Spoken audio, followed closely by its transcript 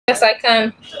Yes, I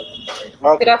can. Good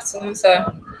Okay. afternoon, sir.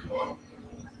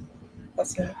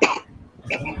 Afternoon.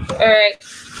 All right.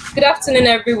 Good afternoon,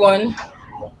 everyone.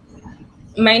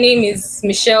 My name is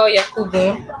Michelle Yakubu,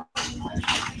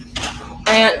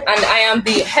 and I am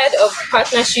the head of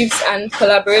partnerships and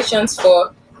collaborations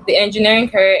for the Engineering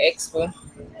Career Expo.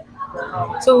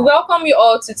 So, we welcome you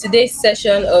all to today's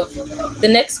session of the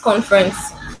next conference.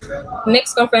 The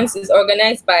next conference is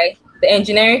organized by the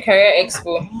Engineering Career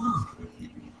Expo.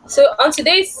 So, on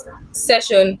today's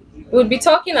session, we'll be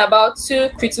talking about two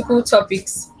critical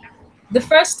topics. The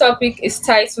first topic is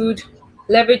titled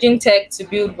Leveraging Tech to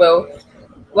Build Wealth,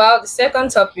 while the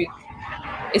second topic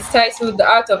is titled The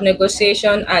Art of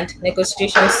Negotiation and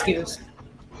Negotiation Skills.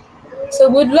 So,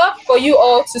 we'd love for you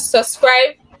all to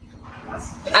subscribe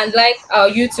and like our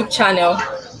YouTube channel.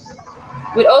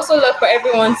 We'd also love for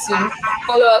everyone to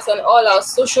follow us on all our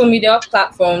social media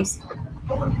platforms.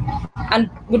 And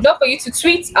we'd love for you to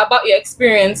tweet about your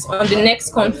experience on the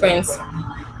next conference.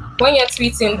 When you're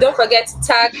tweeting, don't forget to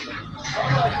tag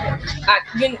at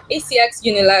ACX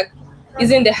Unilag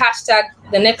using the hashtag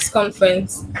the next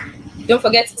conference. Don't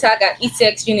forget to tag at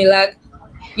ETX Unilag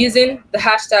using the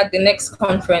hashtag the next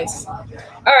conference.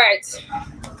 All right,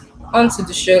 on to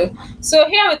the show. So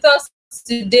here with us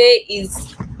today is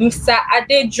Mr.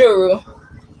 Adejoro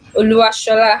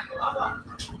Oluwashola.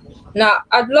 Now,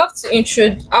 I'd love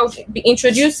to I'll be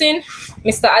introducing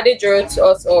Mr. Adejoro to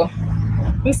us all.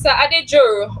 Mr.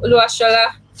 Adejoro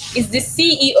Oluwashola is the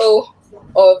CEO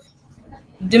of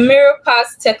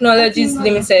Demiropass Technologies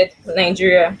Limited,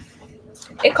 Nigeria,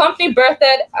 a company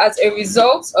birthed as a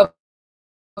result of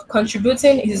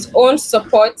contributing his own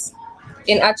support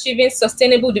in achieving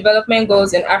sustainable development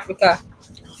goals in Africa,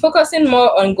 focusing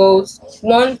more on goals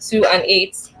 1, 2, and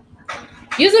 8.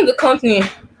 Using the company,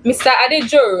 Mr.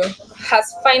 Adejoro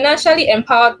has financially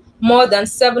empowered more than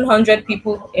 700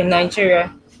 people in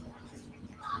Nigeria.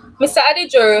 Mr.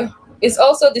 Adejoro is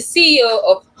also the CEO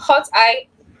of Hot Eye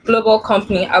Global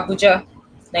Company, Abuja,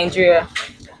 Nigeria,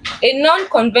 a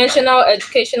non-conventional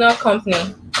educational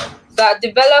company that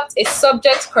developed a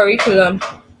subject curriculum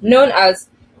known as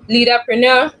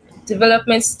Leaderpreneur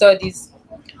Development Studies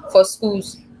for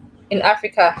schools in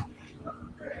Africa.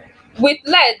 With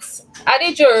LEDS,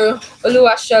 Adejoro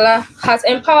Oluwashola has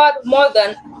empowered more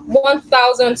than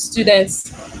 1,000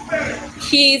 students.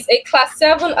 He is a Class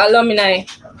 7 alumni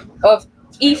of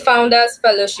eFounders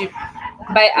Fellowship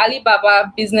by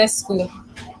Alibaba Business School.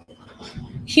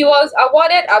 He was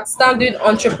awarded Outstanding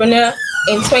Entrepreneur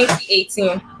in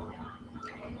 2018.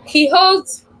 He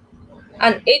holds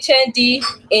an HND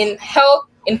in Health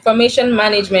Information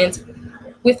Management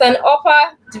with an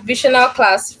upper divisional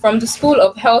class from the School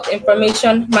of Health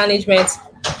Information Management,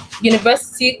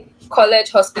 University College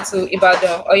Hospital,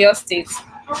 Ibadan, Oyo State.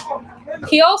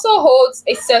 He also holds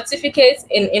a certificate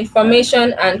in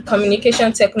Information and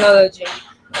Communication Technology,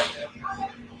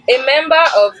 a member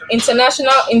of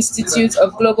International Institute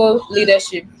of Global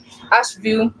Leadership,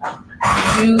 Asheville,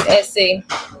 USA.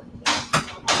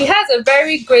 He has a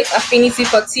very great affinity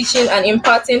for teaching and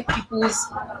imparting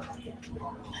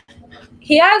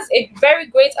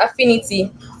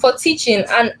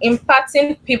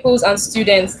peoples and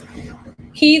students.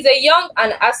 He is a young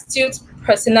and astute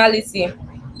personality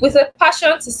with a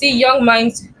passion to see young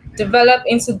minds develop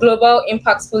into global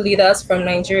impactful leaders from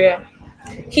Nigeria.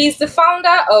 He is the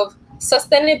founder of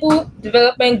Sustainable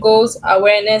Development Goals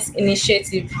Awareness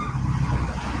Initiative,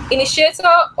 initiator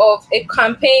of a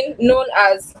campaign known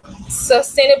as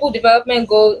Sustainable Development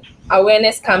Goal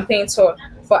Awareness Campaign Tour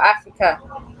for Africa.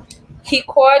 He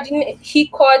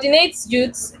coordinates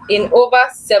youths in over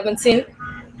 17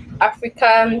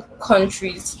 African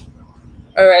countries.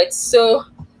 All right, so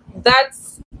that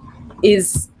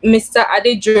is Mr.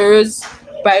 Adejoro's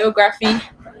biography.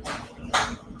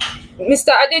 Mr.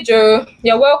 Adejoro,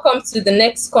 you're welcome to the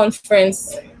next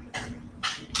conference.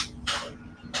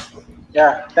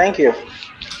 Yeah, thank you.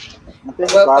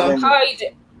 Welcome. How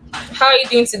are you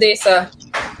doing today, sir?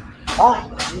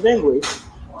 I'm doing great.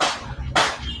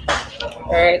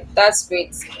 All right, that's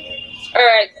great. All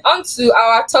right, on to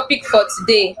our topic for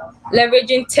today,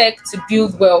 leveraging tech to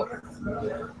build wealth.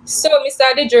 So, Mr.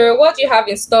 Adejoro, what do you have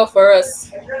in store for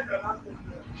us?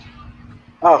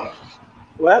 Oh,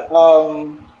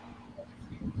 well,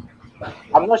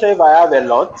 I'm not sure if I have a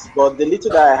lot, but the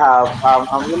little that I have,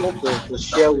 I'm willing to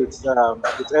share with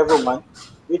everyone,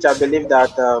 which I believe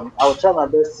that I will try my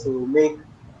best to make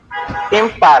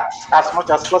impact as much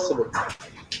as possible.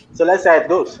 So let's see how it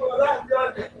goes. All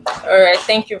right,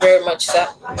 thank you very much, sir.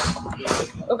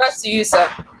 Over to you, sir.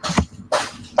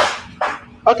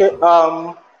 Okay.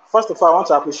 First of all, I want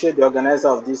to appreciate the organizer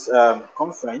of this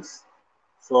conference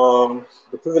for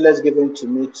the privilege given to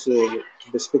me to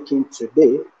be speaking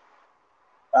today.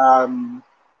 Um,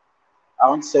 I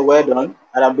want to say well done,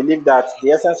 and I believe that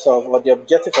the essence of or the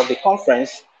objective of the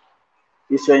conference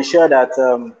is to ensure that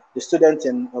the students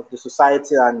of the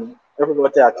society and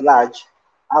everybody at large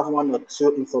have one or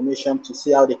two information to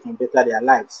see how they can better their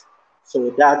lives. So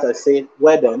with that, I say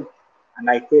well done, and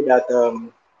I pray that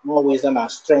more wisdom and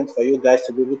strength for you guys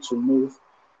to be able to move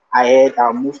ahead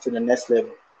and move to the next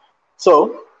level.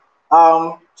 So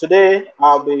today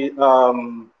I'll be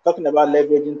talking about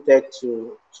leveraging tech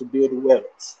to build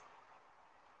wealth.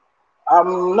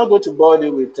 I'm not going to bore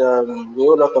you with a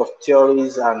whole lot of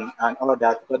theories and all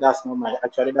that, because that's not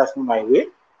my way.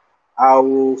 I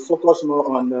will focus more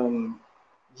on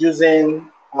using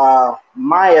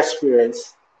my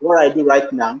experience, what I do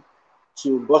right now,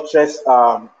 to buttress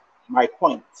my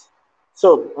point.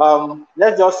 So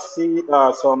let's just see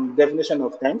some definition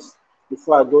of terms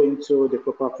before I go into the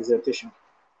proper presentation.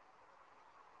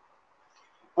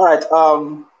 All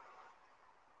right,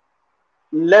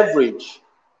 leverage.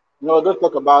 No, don't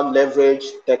talk about leverage,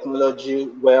 technology,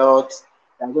 wealth.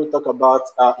 I'm going to talk about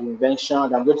invention.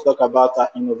 I'm going to talk about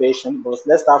innovation. But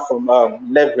let's start from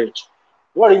leverage.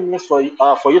 What it means for you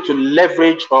to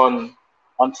leverage on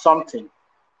something.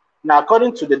 Now,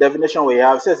 according to the definition we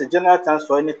have, it says the general terms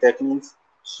for any techniques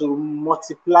to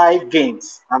multiply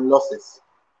gains and losses.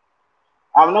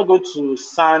 I'm not going to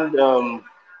sound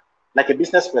like a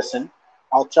business person.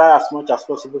 I'll try as much as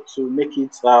possible to make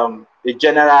it a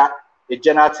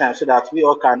general term so that we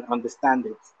all can understand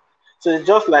it. So it's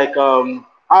just like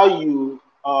how you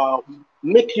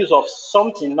make use of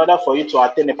something in order for you to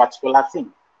attain a particular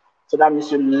thing. So that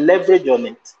means you leverage on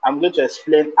it. I'm going to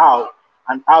explain how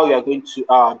and how you are going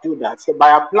to do that. So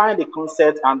by applying the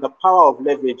concept and the power of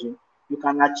leveraging, you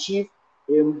can achieve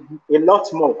a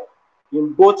lot more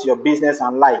in both your business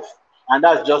and life. And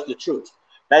that's just the truth.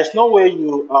 There is no way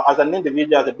you, as an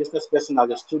individual, as a business person, as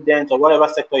a student, or whatever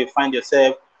sector you find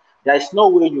yourself, there is no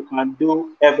way you can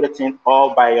do everything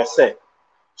all by yourself.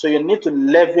 So you need to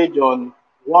leverage on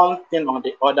one thing or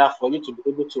the other for you to be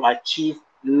able to achieve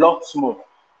lots more.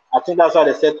 I think that's why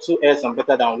they said two heads are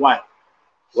better than one.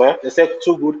 Well, they said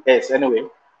two good heads anyway,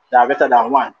 they are better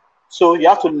than one. So you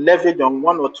have to leverage on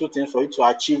one or two things for you to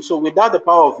achieve. So without the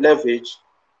power of leverage,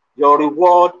 your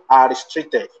reward are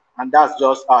restricted, and that's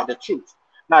just the truth.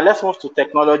 Now let's move to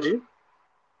technology.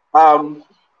 Um,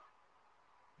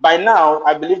 by now,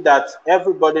 I believe that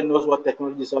everybody knows what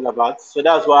technology is all about. So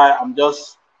that's why I'm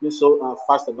just being so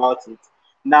fast about it.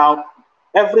 Now,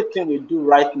 everything we do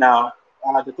right now,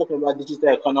 they're talking about digital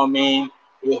economy,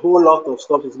 a whole lot of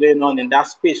stuff is going on in that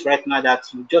space right now that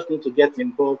you just need to get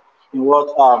involved in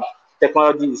what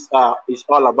technology is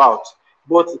all about.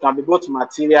 Both it can be both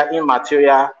material,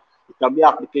 immaterial, it can be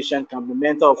application, it can be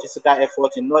mental or physical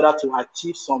effort in order to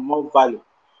achieve some more value.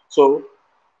 So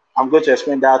I'm going to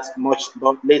explain that much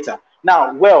later.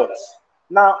 Now, wealth.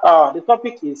 Now, the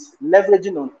topic is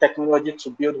leveraging on technology to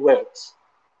build wealth.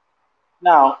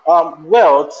 Now,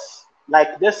 wealth,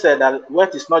 like they said, that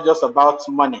wealth is not just about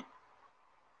money.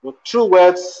 But true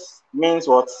wealth means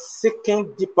what?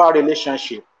 Seeking deeper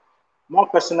relationship, more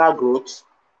personal growth,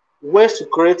 ways to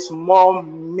create more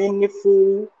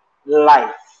meaningful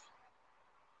life.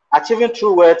 Achieving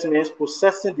true wealth means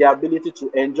possessing the ability to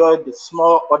enjoy the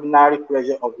small, ordinary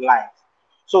pleasure of life.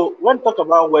 So when we talk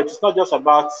about wealth, it's not just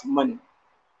about money.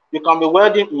 You can be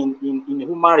wealthy in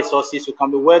human resources, you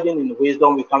can be wealthy in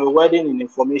wisdom, you can be wealthy in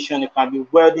information, you can be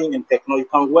wealthy in technology, you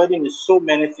can be wealthy in so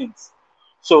many things.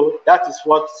 So that is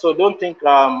what, so don't think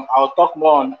I'll talk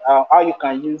more on how you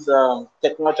can use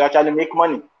technology to actually make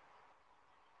money,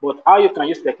 but how you can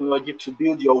use technology to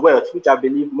build your wealth, which I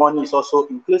believe money is also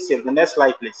inclusive. The next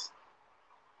slide, please.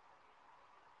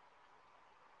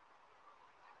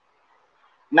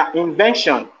 Now,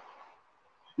 invention.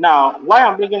 Now, why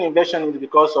I'm bringing invention is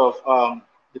because of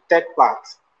the tech part,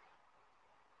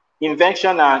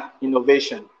 invention and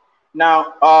innovation.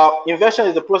 Now, invention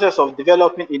is the process of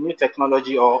developing a new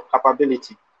technology or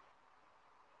capability.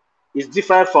 It's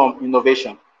different from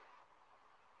innovation.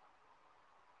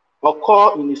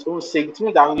 Occur in its own sake. It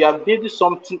means that you are building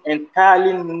something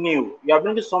entirely new. You are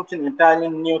bringing something entirely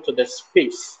new to the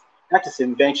space. That is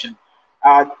invention.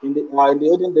 In the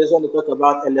olden days, when they talk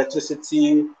about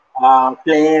electricity,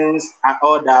 planes, and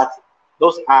all that,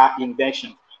 those are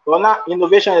inventions. But now,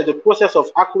 innovation is the process of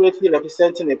accurately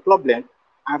representing a problem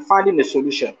and finding a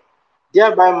solution,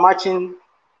 thereby matching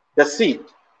the seed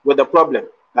with the problem,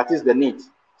 that is the need.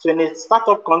 So in a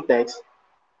startup context,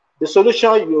 the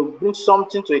solution, you bring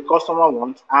something to a customer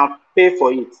wants and pay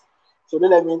for it. So don't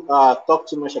let me talk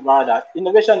too much about that.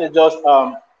 Innovation is just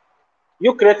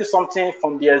You created something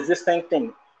from the existing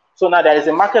thing. So now there is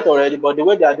a market already, but the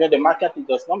way they are doing the market, it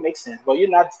does not make sense. But you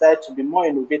now decide to be more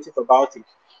innovative about it.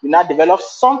 You now develop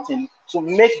something to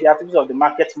make the activities of the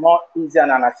market more easier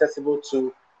and accessible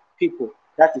to people.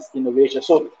 That is innovation.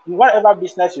 So in whatever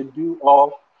business you do,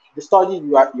 or the study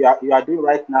you are doing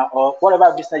right now, or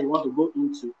whatever business you want to go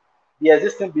into, the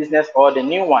existing business or the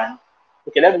new one.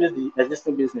 Okay, let me use the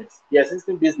existing business. The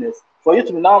existing business, for you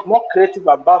to be now more creative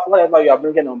about whatever you are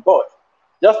bringing on board.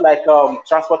 Just like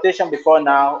transportation before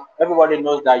now, everybody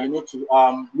knows that you need to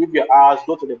leave your house,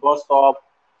 go to the bus stop,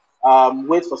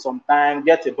 wait for some time,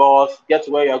 get a bus, get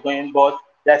to where you're going. But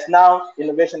there's now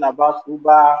innovation about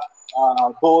Uber,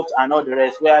 Bolt, and all the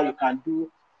rest, where you can do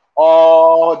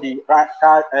all the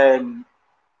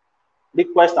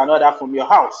request and all that from your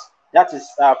house. That is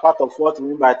part of what we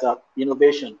mean by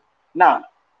innovation. Now,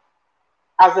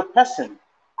 as a person,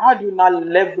 how do you now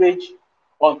leverage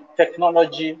on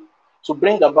technology to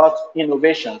bring about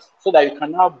innovations so that you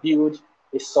can now build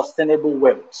a sustainable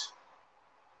wealth?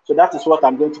 So that is what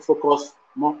I'm going to focus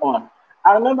more on.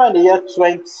 I remember in the year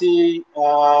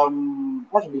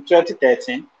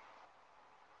 2013,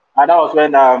 and that was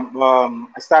when I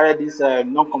started this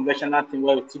non-conventional thing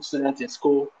where we teach students in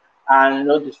school, and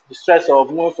the stress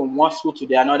of moving from one school to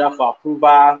the another for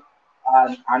approval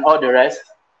and all the rest.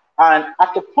 And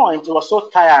at the point, it was so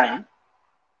tiring,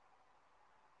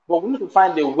 but we need to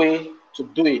find a way to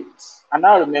do it. And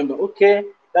I remember, okay,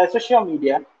 there's social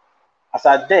media. As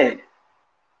at then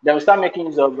we start making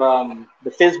use of the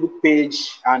Facebook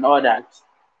page and all that.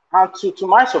 And to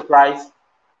my surprise,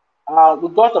 we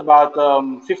got about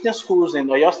 15 schools in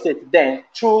Oyo State then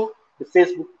through the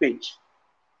Facebook page.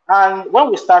 And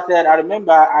when we started, I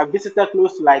remember I visited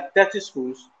close to like 30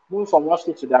 schools, moving from one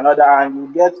school to the another, and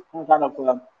you get some kind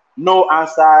of no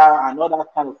answer and all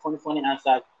that kind of funny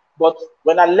answers. But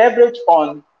when I leverage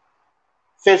on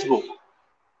Facebook,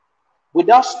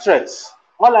 without stress,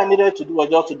 all I needed to do was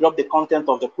just to drop the content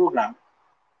of the program,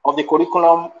 of the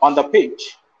curriculum on the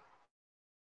page.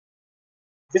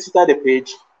 Visited the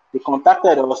page, they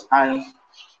contacted us, and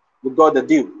we got the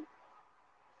deal.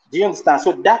 Do you understand?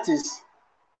 So that is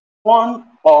one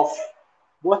of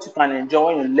what you can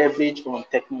enjoy when you leverage on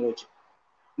technology.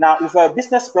 Now, if you're a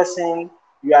business person,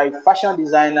 you are a fashion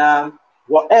designer,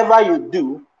 whatever you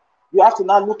do, you have to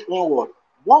now look inward.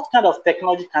 What kind of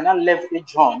technology can I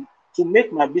leverage on to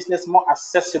make my business more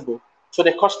accessible to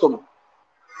the customer?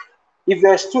 If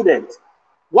you're a student,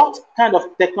 what kind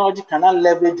of technology can I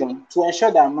leverage on to ensure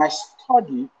that my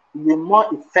study will be more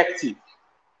effective?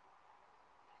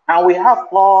 And we have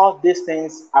all these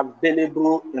things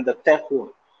available in the tech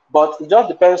world, but it just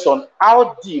depends on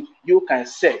how deep you can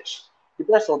search. It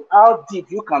depends on how deep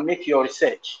you can make your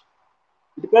research.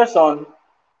 It depends on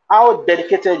how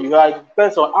dedicated you are. It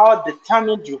depends on how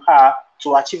determined you are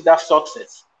to achieve that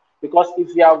success. Because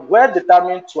if you are well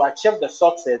determined to achieve the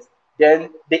success,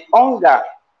 then the hunger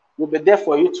will be there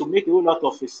for you to make a whole lot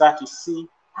of research to see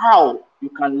how you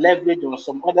can leverage on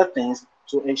some other things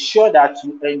to ensure that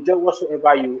you enjoy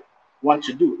whatsoever you want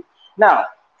to do. Now,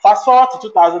 fast forward to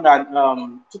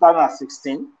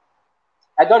 2016,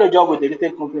 I got a job with a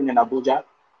retail company in Abuja,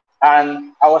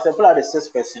 and I was employed as a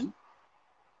salesperson.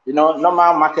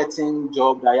 Normal marketing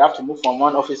job that you have to move from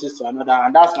one offices to another,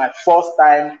 and that's my first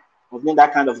time of doing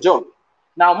that kind of job.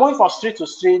 Now, moving from street to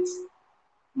street,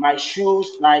 my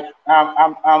shoes, like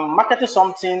I'm marketing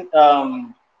something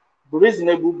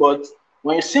reasonable, but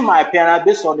when you see my appearance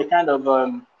based on the kind of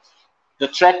the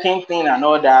trekking thing and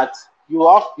all that, you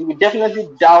will definitely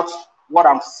doubt what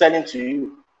I'm selling to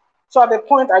you. So at the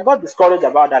point, I got discouraged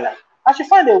about that. Like, I should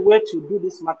find a way to do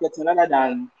this marketing rather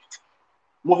than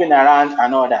moving around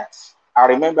and all that. I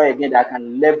remember again that I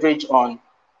can leverage on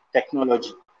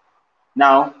technology.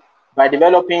 Now, by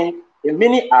developing a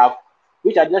mini app,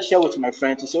 which I just share with my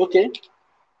friends to say, okay,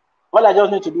 all I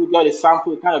just need to do is get a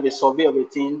sample, kind of a survey of a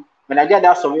thing. When I get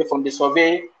that survey, from the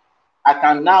survey, I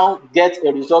can now get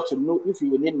a result to know if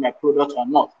you will need my product or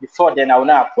not. Before then, I will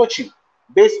now approach you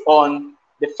based on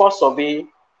the first survey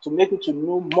to make you to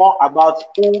know more about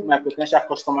who my potential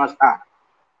customers are.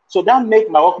 So that makes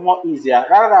my work more easier.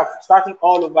 Rather than starting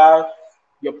all over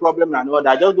your problem and all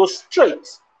that, just go straight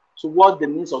to what the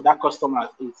needs of that customer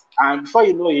is. And before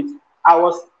you know it, I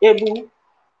was able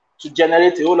to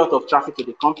generate a whole lot of traffic to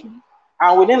the company.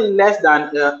 And within less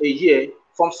than a year,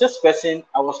 from salesperson,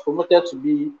 I was promoted to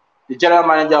be the general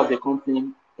manager of the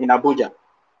company in Abuja.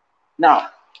 Now,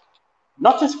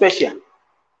 nothing special,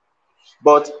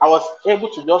 but I was able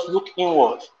to just look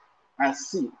inward and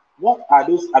see what are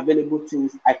those available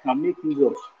things I can make use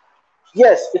of.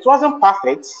 Yes, it wasn't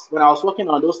perfect when I was working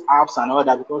on those apps and all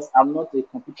that because I'm not a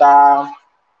computer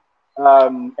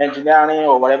engineering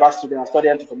or whatever student, I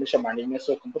studied information management,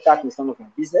 so computer is none of my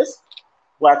business.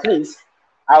 But at least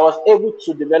I was able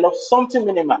to develop something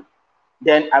minimal,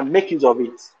 then I make use of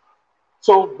it.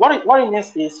 So what it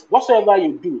means is whatsoever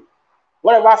you do,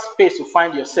 whatever space you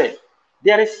find yourself,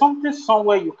 there is something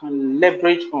somewhere you can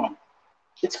leverage on.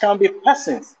 It can be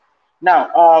persons.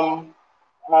 Now,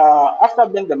 after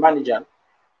being the manager,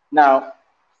 now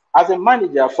as a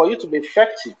manager, for you to be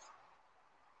effective,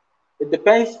 it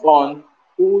depends on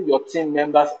who your team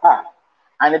members are,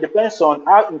 and it depends on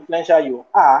how influential you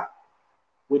are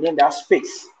within that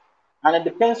space, and it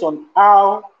depends on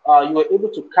how you are able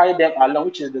to carry them along,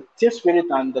 which is the team spirit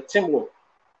and the teamwork.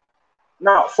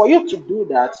 Now, for you to do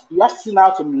that, you have to now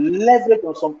to leverage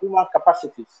on some human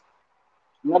capacities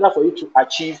in order for you to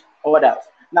achieve all that.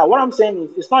 Now, what I'm saying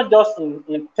is it's not just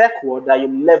in tech world that you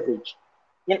leverage.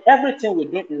 In everything we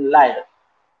do in life,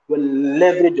 you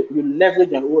leverage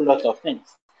on a whole lot of things.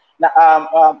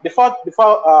 Now, before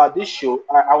this show,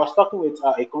 I was talking with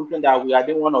a company that we are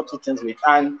doing one or two things with,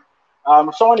 and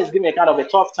someone is giving me a kind of a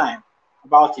tough time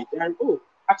about it. And oh,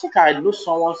 I think I know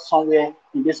someone somewhere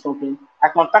in this company. I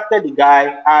contacted the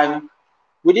guy, and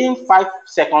within 5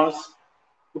 seconds,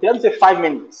 okay, let me say 5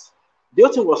 minutes, the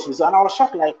whole thing was resolved. And I was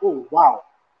shocked, like, oh wow,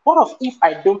 what if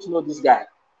I don't know this guy?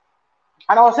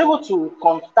 And I was able to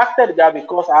contact the guy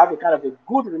because I have a kind of a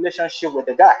good relationship with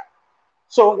the guy.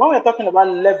 So when we're talking about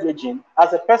leveraging,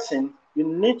 as a person, you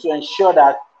need to ensure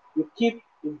that you keep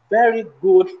a very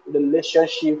good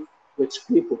relationship with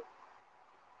people,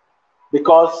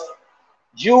 because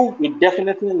you will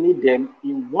definitely need them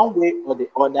in one way or the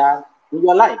other in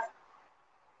your life.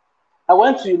 I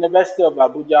went to University of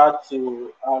Abuja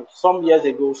to some years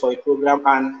ago for a program,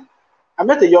 and I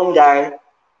met a young guy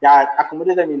that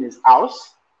accommodated me in his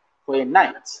house for a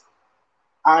night.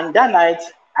 And that night,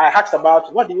 I asked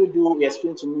about what do you do? He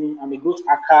explained to me, I'm a good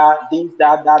hacker, this,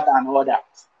 that, and all that.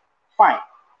 Fine.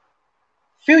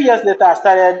 Few years later, I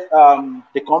started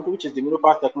the company, which is the Middle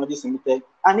Path Technologies Limited.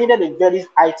 I needed a very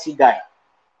IT guy.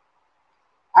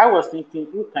 I was thinking,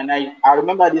 who can I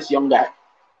remember this young guy.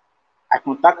 I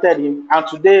contacted him, and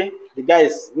today the guy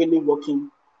is really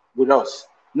working with us.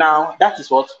 Now, that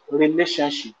is what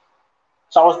relationship.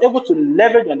 So I was able to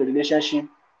leverage on the relationship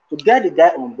to get the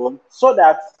guy on board so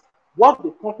that what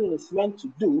the company is meant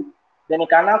to do, then he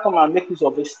can now come and make use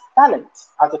of his talent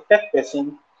as a tech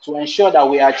person to ensure that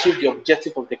we achieve the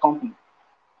objective of the company.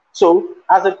 So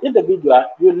as an individual,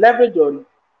 you leverage on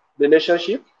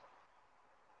relationship,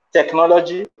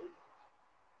 technology,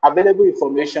 available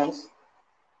information,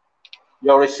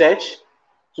 your research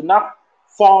to now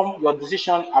form your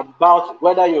decision about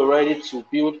whether you're ready to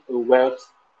build a wealth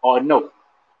or no.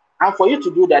 And for you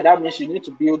to do that, that means you need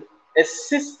to build a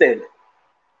system.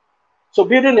 So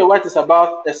building a wealth is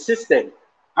about a system.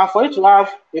 And for you to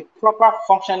have a proper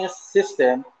functioning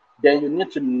system, then you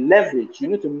need to leverage, you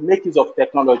need to make use of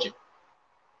technology.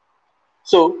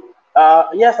 So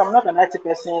yes, I'm not an IT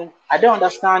person. I don't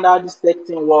understand how this tech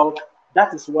thing works.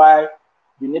 That is why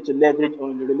you need to leverage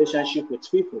on the relationship with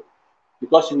people,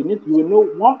 because you will know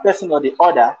one person or the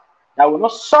other that will know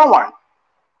someone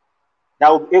that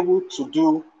will be able to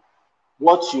do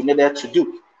what you needed to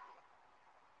do.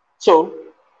 So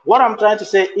what I'm trying to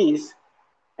say is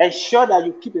ensure that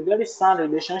you keep a very sound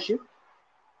relationship,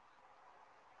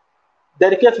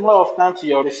 dedicate more of time to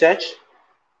your research,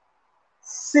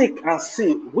 seek and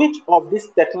see which of these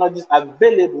technologies are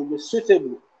available will be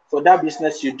suitable for that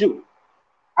business you do.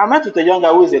 I met with a young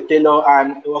guy who is a tailor,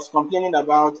 and he was complaining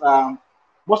about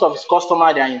most of his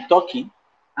customers, they are in Turkey,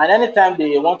 and anytime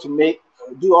they want to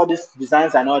do all these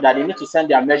designs and all that, they need to send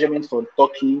their measurements from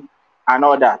Turkey and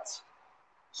all that.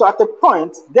 So at the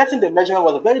point, getting the measurement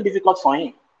was very difficult for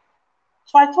him.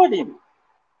 So I told him,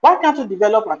 why can't you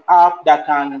develop an app that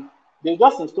they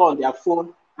just install on their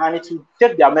phone and it will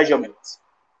take their measurements?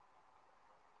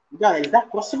 Yeah, is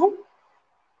that possible?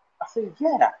 I said,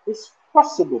 yeah, it's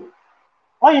possible.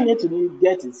 All you need to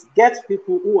get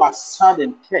people who are sound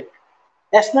in tech,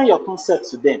 explain your concept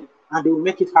to them, and they will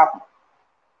make it happen.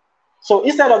 So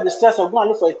instead of the stress of going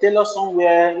and look for a tailor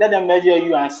somewhere, let them measure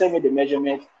you and send me the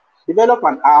measurement, develop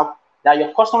an app that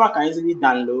your customer can easily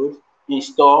download,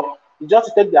 install. You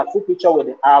just take their full picture with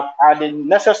the app, add the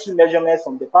necessary measurements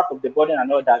from the part of the body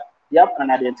and all that the app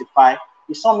can identify.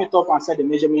 You sum it up and send the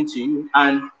measurement to you,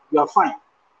 and you are fine.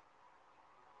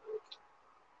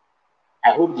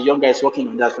 I hope the young guy is working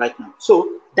on that right now.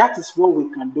 So that is what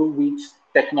we can do with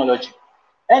technology.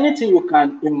 Anything you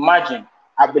can imagine,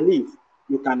 I believe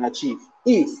you can achieve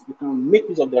if you can make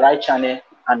use of the right channel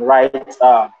and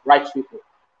right people.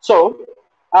 So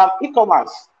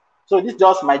e-commerce. So this is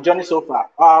just my journey so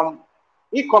far.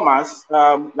 e-commerce,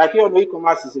 like you all know,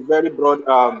 e-commerce is a very broad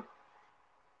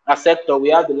a sector. We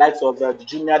have the likes of the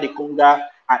Jumia, the Konga,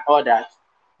 and all that.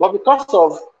 But because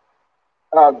of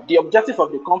the objective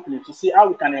of the company to see how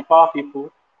we can empower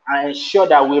people and ensure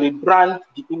that we rebrand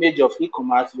the image of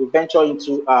e-commerce, we venture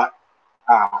into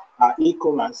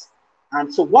e-commerce.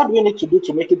 And so what do we need to do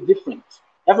to make it different?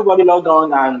 Everybody log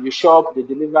on and you shop, they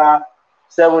deliver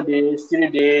 7 days, 3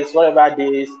 days, whatever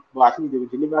days, but at least they will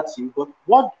deliver to you. But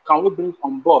what can we bring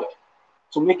on board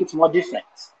to make it more different?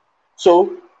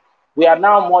 So we are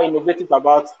now more innovative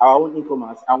about our own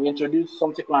e-commerce, and we introduce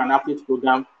something called an affiliate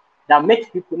program that makes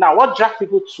people, now what drags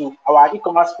people to our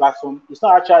e-commerce platform is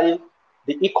not actually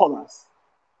the e-commerce,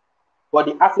 but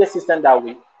the affiliate system that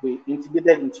we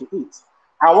integrated into it.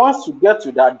 And once you get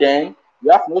to that, then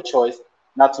you have no choice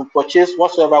now to purchase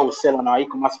whatsoever we sell on our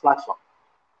e-commerce platform.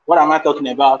 What am I talking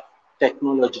about?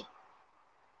 Technology.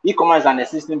 E-commerce is an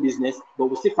existing business, but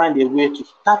we still find a way to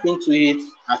tap into it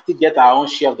and still get our own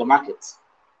share of the market.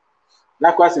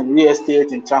 Likewise in real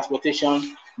estate, in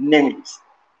transportation, name it.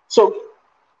 So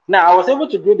now I was able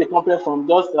to build the company from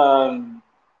just,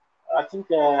 I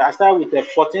think I started with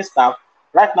 14 staff.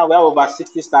 Right now we have over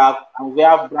 60 staff, and we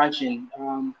have branch in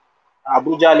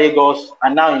Abuja, Lagos,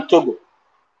 and now in Togo.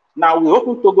 Now we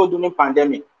opened Togo during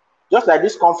pandemic. Just like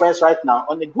this conference right now,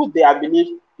 on a good day, I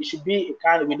believe it should be a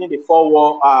kind of within the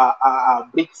four-wall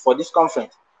brick for this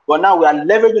conference. But now we are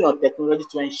leveraging on technology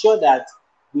to ensure that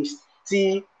we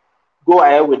still go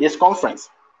ahead with this conference.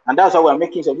 And that's why we're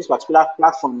making use of this particular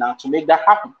platform now to make that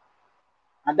happen.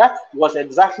 And that was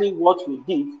exactly what we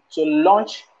did to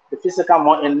launch the physical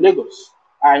mall in Lagos,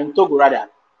 in Togo rather.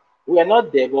 We are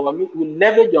not there, but we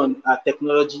leveraged on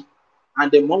technology,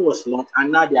 and the mall was launched,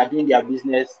 and now they are doing their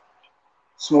business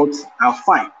smooth and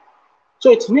fine.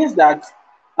 So it means that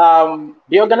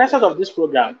the organizers of this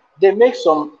program, they make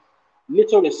some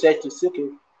little research to say, okay,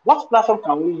 what platform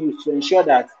can we use to ensure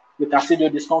that we can still do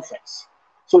this conference?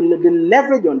 So they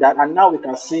leverage on that, and now we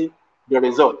can see the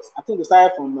results. I think they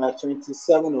started from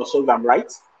 27 or so, if I'm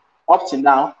right, up to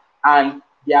now, and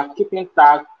they are keeping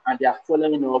track and they are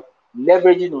following up,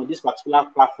 leveraging on this particular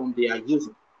platform they are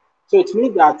using. So it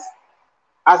means that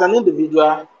as an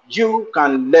individual, you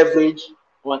can leverage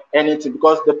on anything,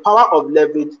 because the power of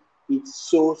leverage is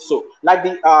so. Like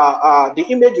the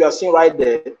image you are seeing right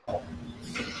there.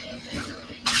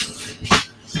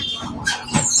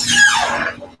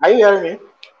 Are you hearing me?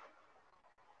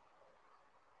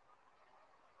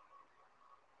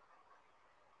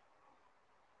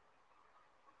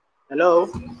 Hello?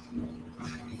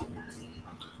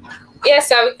 Yes,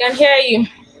 sir, we can hear you.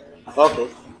 Okay.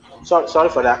 Sorry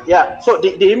for that. Yeah. So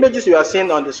the images you are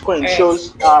seeing on the screen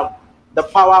shows the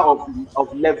power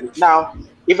of leverage. Now,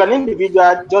 if an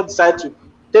individual just decide to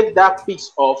take that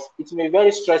piece off, it may be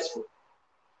very stressful.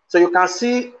 So you can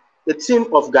see the team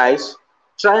of guys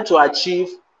trying to achieve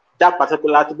that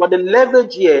particular thing. But the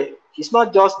leverage here is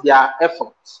not just their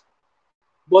efforts,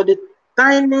 but the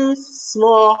tiny,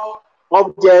 small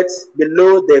objects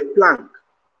below the plank.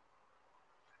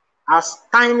 As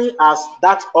tiny as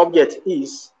that object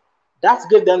is, that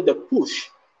gave them the push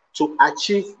to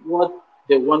achieve what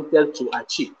they wanted to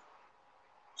achieve.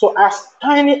 So as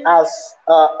tiny as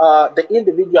the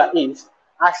individual is,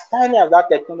 as tiny as that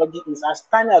technology is, as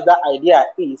tiny as that idea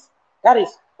is, that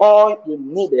is all you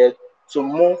needed to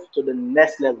move to the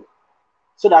next level.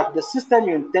 So that the system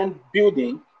you intend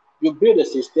building, you build a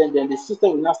system, then the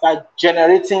system will now start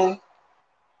generating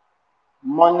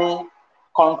money,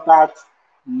 contact,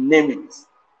 namings.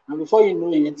 And before you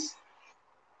know it,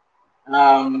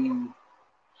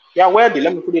 yeah, worthy,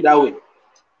 let me put it that way.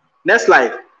 Next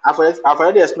slide. I've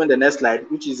already explained the next slide,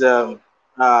 which is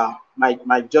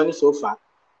my journey so far.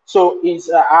 So it's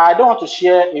I don't want to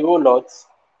share a whole lot.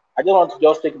 I don't want to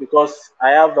just take it because I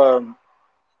have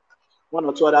one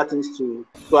or two other things to.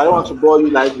 So I don't want to bore you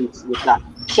like with that.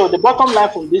 So the bottom line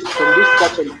from this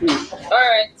section is. All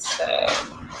right.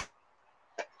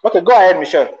 Okay, go ahead,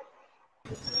 Michelle.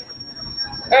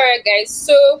 All right, guys.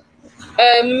 So,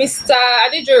 Mr.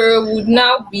 Adejoro would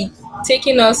now be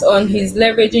taking us on his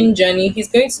leveraging journey. He's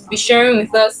going to be sharing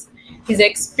with us his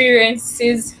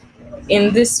experiences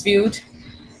in this field.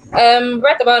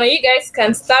 Right about now, you guys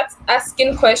can start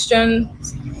asking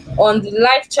questions on the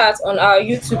live chat on our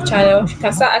YouTube channel. You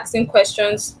can start asking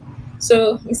questions.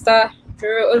 So, Mr.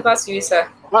 Joro, over to you, sir.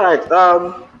 All right.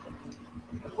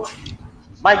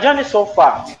 My journey so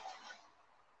far.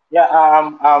 Yeah.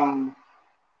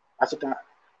 As you can,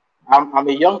 I'm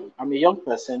a young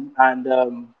person, and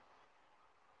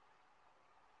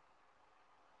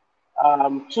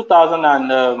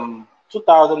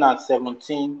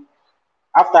 2017,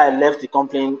 After I left the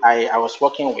company I was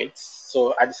working with,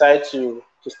 so I decided to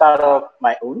start up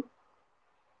my own.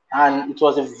 And it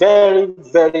was a very,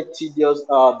 very tedious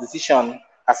decision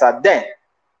as at then.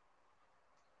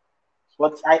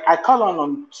 But I called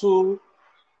on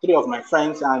three of my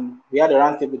friends, and we had a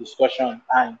roundtable discussion,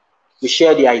 and we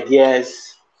shared the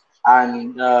ideas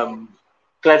and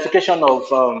clarification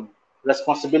of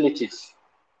responsibilities.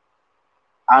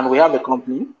 And we have a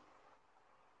company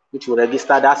which we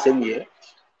registered that same year,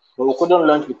 but we couldn't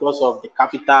launch because of the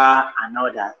capital and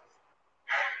all that.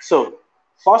 So,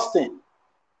 first thing,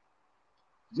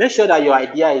 make sure that your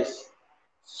idea is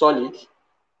solid.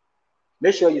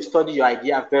 Make sure you study your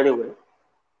idea very well.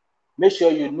 Make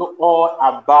sure you know all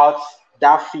about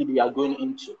that field you are going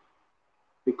into,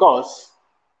 because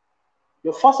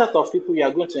your first set of people you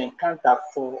are going to encounter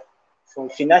for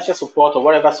financial support or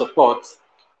whatever support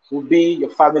will be your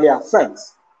family and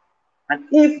friends. And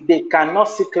if they cannot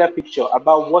see clear picture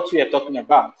about what you are talking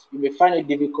about, you may find it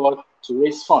difficult to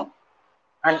raise funds.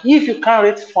 And if you can't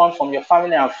raise funds from your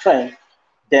family and friends,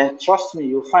 then trust me,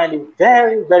 you'll find it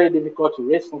very, very difficult to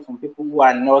raise funds from people who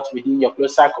are not within your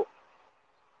close circle.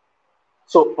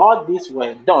 So all these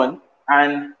were done,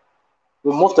 and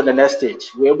we moved to the next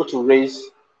stage. We were able to raise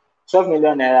 12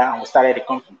 million naira, and we started the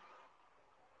company.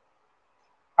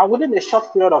 And within a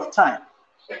short period of time,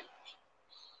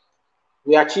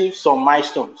 we achieved some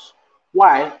milestones.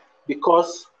 Why?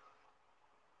 Because,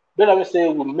 don't let me say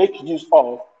we make use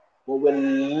of, but we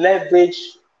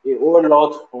leverage a whole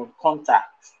lot on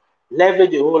contacts,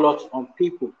 leverage a whole lot on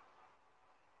people,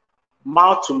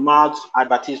 mouth-to-mouth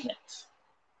advertisements.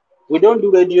 We don't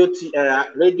do radio,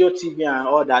 TV, and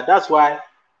all that. That's why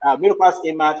Middle Pass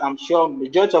AMAT, I'm sure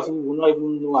majority of you will not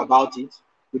even know about it.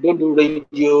 We don't do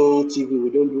radio, TV, we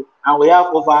don't do, and we have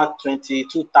over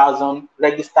 22,000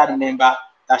 registered members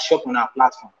that shop on our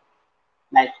platform,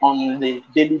 like on a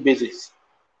daily basis.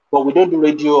 But we don't do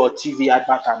radio or TV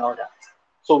advert and all that.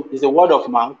 So it's a word of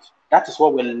mouth. That is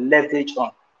what we leverage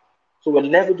on. So we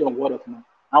leverage on word of mouth,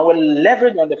 and we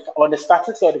leverage on the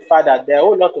statistics of the fact that there are a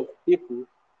whole lot of people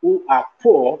who are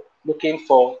poor looking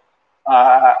for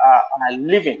a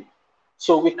living.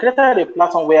 So we created a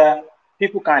platform where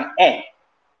people can earn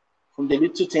from the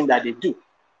little thing that they do.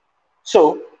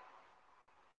 So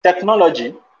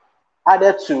technology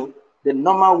added to the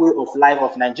normal way of life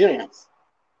of Nigerians.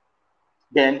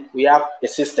 Then we have a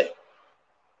system.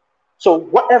 So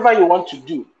whatever you want to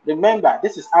do, remember,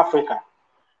 this is Africa.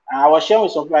 And I was sharing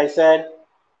with some people, I said,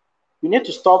 we need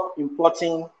to stop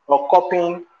importing or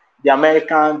copying the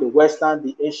American, the Western,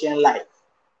 the Asian life.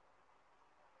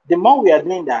 The more we are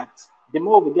doing that, the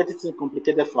more we get it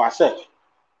complicated for ourselves.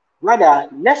 Rather,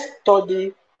 let's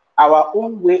study our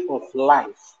own way of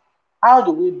life. How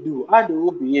do we do? How do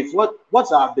we behave?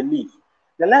 What's our belief?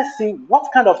 Then let's see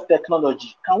what kind of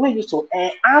technology can we use to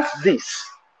enhance this.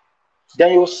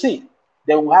 Then you'll see,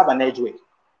 then we'll have an edge way.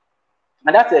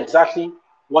 And that's exactly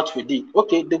what we did.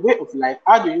 Okay, the way of life,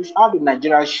 how do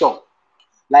Nigerians shop?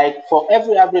 Like for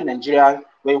every Nigerian,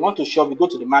 when you want to shop, you go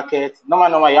to the market.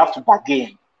 Normal, you have to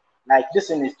bargain. Like this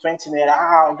thing is 20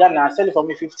 naira. Ghana, sell it for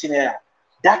me 15 naira.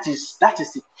 That is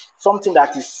something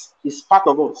that is part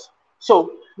of us.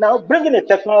 So now bringing the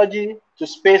technology to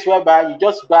space whereby you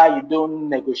just buy, you don't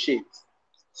negotiate.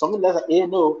 Something like, hey,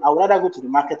 no, I would rather go to the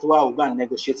market where I will go and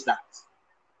negotiate that.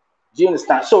 Do you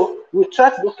understand? So we try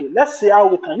to, okay, let's see how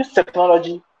we can use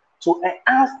technology to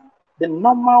enhance the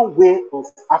normal way of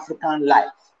African life.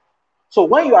 So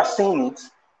when you are seeing it,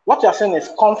 what you are seeing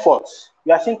is comfort.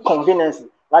 You are seeing convenience.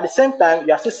 But at the same time,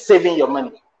 you are still saving your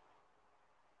money.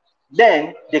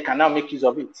 Then they can now make use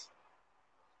of it.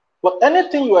 But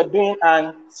anything you are doing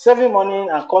and saving money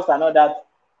and cost and all that,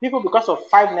 people, because of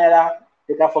 5 naira,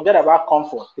 they can forget about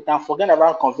comfort. They can forget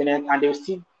about convenience, and they will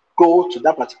still go to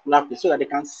that particular place so that they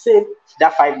can save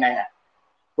that 5 naira.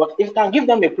 But if you can give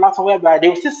them a platform whereby they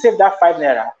will still save that 5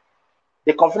 naira,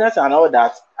 the confidence and all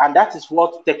that, and that is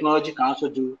what technology can also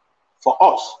do for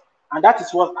us. And that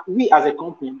is what we as a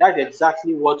company, that's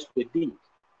exactly what we did.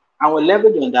 And we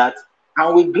leveraged on that,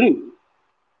 and we grew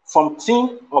from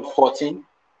team of 14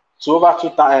 to over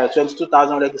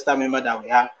 22,000 registered members that we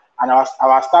have. And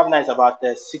our staff now is about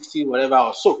 60, whatever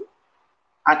or so.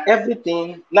 And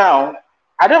everything now,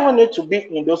 I don't even need to be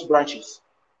in those branches.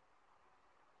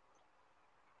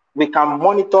 We can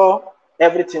monitor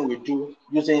everything we do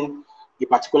using a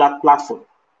particular platform.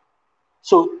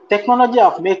 So technology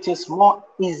have made things more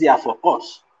easier for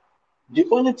us. The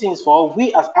only thing is for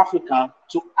we as Africans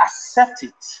to accept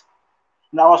it.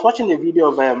 Now, I was watching a video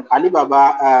of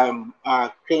Alibaba,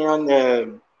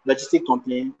 Kenyan logistic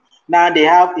company. Now they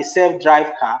have a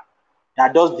self-drive car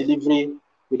that does delivery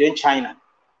within China.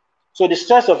 So the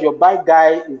stress of your bike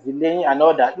guy is delaying and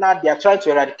all that. Now they are trying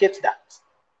to eradicate that.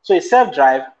 So it's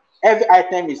self-drive. Every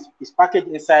item is packaged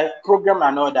inside, program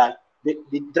and all that.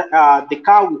 The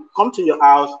car will come to your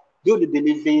house, do the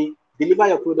delivery, deliver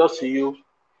your products to you,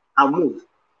 and move.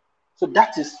 So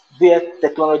that is where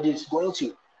technology is going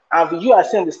to. And you are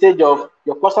seeing the stage of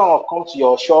your customer will come to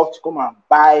your shop to come and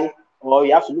buy, or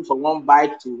you have to look for one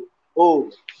bike to,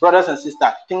 oh, brothers and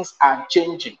sisters, things are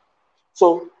changing.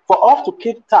 So for us to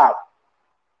keep tab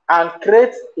and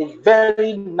create a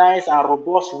very nice and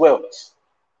robust wealth,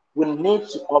 we need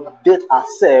to update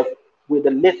ourselves with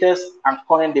the latest and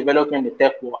current development in the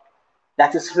tech world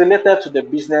that is related to the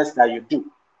business that you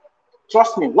do.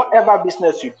 Trust me, whatever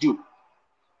business you do,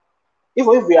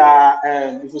 even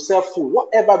if you sell food,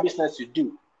 whatever business you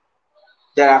do,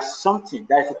 there are something,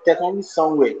 there is a technology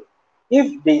somewhere.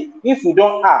 If you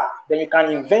don't have, then you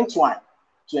can invent one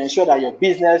to ensure that your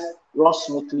business runs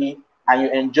smoothly and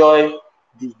you enjoy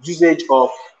the usage of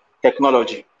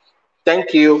technology.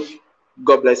 Thank you.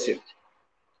 God bless you.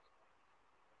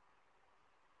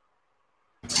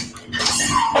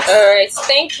 All right,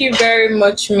 thank you very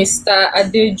much, Mr.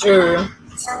 Adejuru.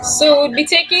 So we'll be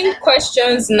taking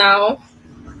questions now.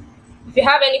 If you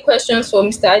have any questions for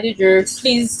Mr. Adejuru,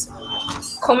 please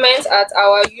comment at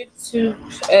our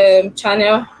YouTube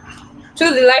channel, to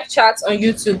the live chat on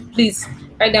YouTube. Please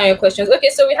write down your questions. Okay,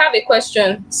 so we have a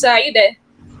question. Sir, are you there?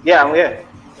 Yeah, I'm here.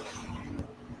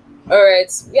 All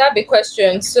right, we have a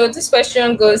question. So this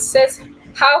question says,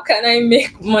 how can I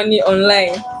make money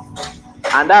online?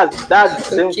 And that's the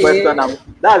same question.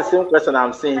 That's the same question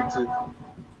I'm saying too.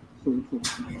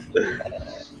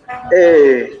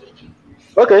 Hey,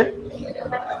 okay.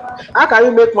 How can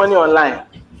you make money online?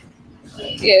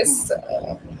 Yes.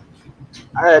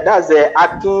 That's the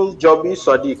Akin Jobi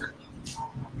Sadiq.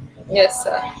 Yes,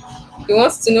 sir. He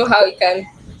wants to know how he can.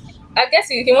 I guess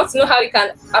he wants to know how he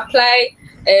can apply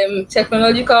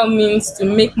technological means to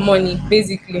make money,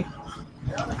 basically.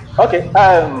 Okay.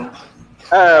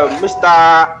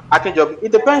 Mr. Akin Jobi,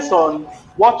 it depends on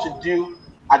what to do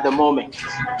at the moment.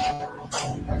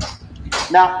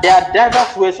 Now, there are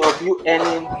diverse ways of you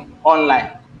earning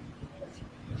online,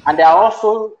 and there are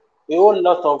also a whole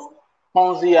lot of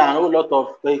Ponzi and a whole lot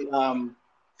of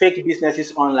fake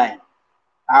businesses online.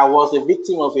 I was a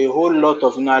victim of a whole lot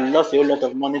of, I lost a whole lot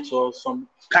of money to some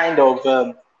kind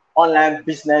of online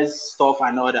business stuff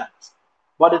and all that.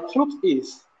 But the truth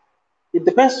is, it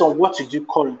depends on what you do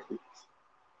currently.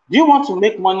 Do you want to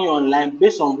make money online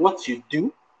based on what you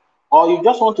do, or you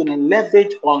just want to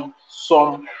leverage on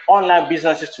some online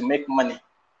businesses to make money?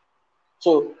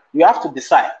 So you have to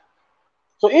decide.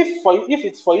 So if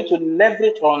it's for you to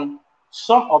leverage on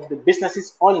some of the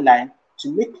businesses online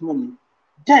to make money,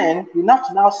 then you have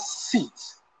to now sit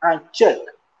and check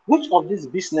which of these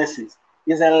businesses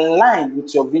is in line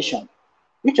with your vision,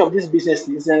 which of these businesses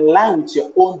is in line with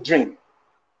your own dream.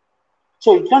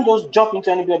 So you can't just jump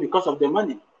into anywhere because of the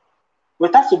money.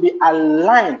 It has to be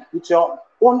aligned with your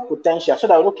own potential so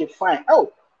that, okay, fine.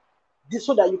 Oh, this,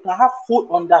 so that you can have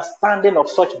full understanding of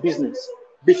such business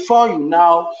before you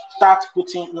now start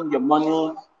putting in your money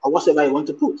or whatever you want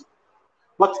to put.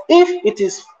 But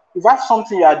if that's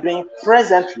something you are doing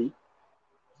presently,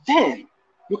 then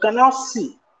you can now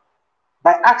see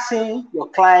by asking your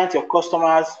clients, your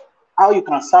customers, how you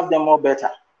can serve them more better.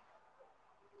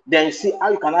 Then you see how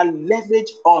you can now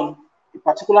leverage on a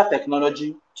particular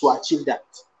technology to achieve that.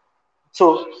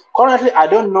 So currently, I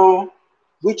don't know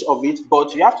which of it,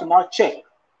 but you have to now check.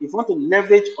 If you want to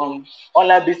leverage on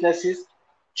online businesses,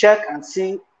 check and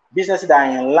see businesses that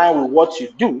are in line with what you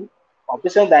do, or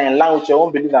businesses that are in line with your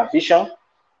own belief and vision.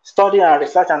 Study and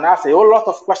research and ask a whole lot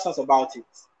of questions about it.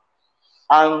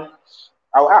 And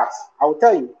I will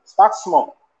tell you, start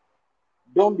small.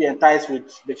 Don't be enticed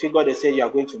with the figure they say you are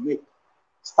going to make.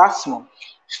 Start small,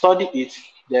 study it,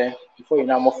 then before you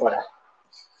now move further.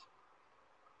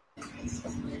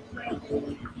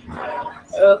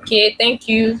 Okay, thank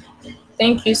you.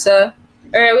 Thank you, sir.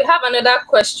 All right, we have another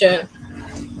question.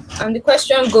 And the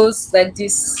question goes like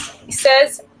this. It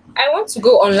says, I want to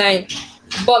go online,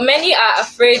 but many are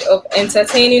afraid of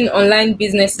entertaining online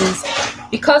businesses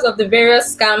because of the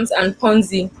various scams and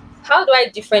Ponzi. How do I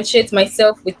differentiate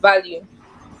myself with value?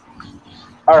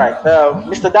 All right,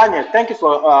 Mr. Daniel, thank you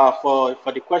for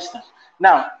the question.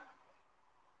 Now,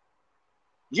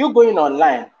 you going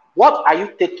online, what are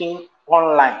you taking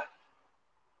online?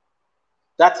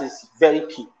 That is very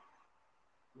key.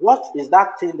 What is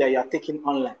that thing that you are taking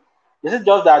online? Is it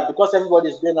just that because everybody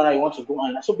is going online, you want to go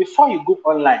online? So before you go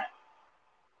online,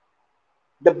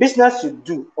 the business you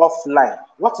do offline,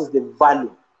 what is the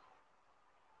value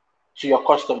to your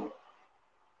customer?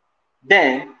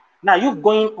 Then Now you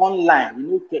going online, you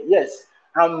know, okay, yes,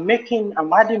 I'm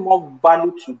adding more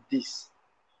value to this.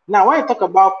 Now, when I talk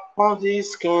about Ponzi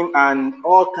scheme and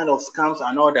all kind of scams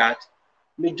and all that,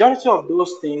 majority of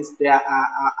those things there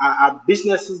are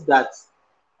businesses that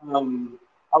how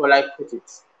will I put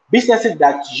it? Businesses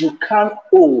that you can't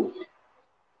hold.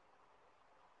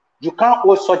 You can't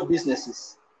hold such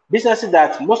businesses. Businesses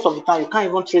that most of the time you can't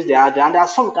even trace their address, and there are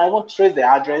some you can even trace their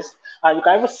address, and you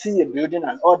can even see a building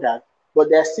and all that, but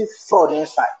there's still fraud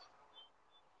inside.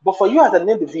 But for you as an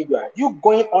individual, you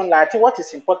going online, I think what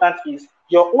is important is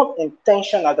your own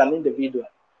intention as an individual.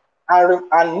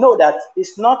 And know that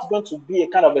it's not going to be a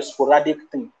kind of a sporadic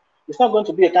thing. It's not going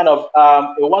to be a kind of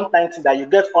a one-time thing that you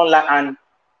get online and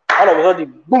all of a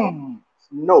sudden, boom.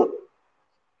 No.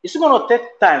 It's going to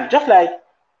take time. Just like,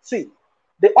 see,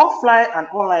 the offline and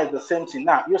online is the same thing.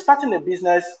 Now, you're starting a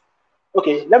business.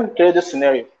 Okay, let me create this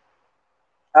scenario.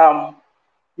 Um,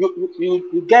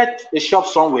 you get a shop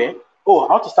somewhere. Oh,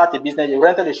 I want to start a business. You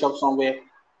rented a shop somewhere.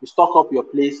 You stock up your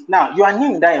place. Now, you are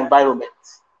new in that environment,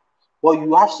 but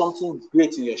you have something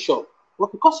great in your shop.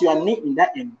 But because you are new in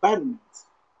that environment,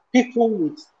 people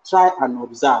will try and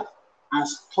observe and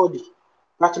study,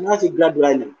 patronize it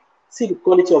gradually, see the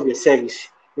quality of your service,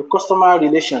 your customer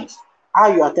relations, how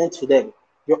you attend to them,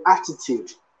 your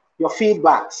attitude, your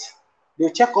feedbacks. They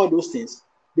check all those things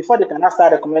before they can now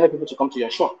start recommending people to come to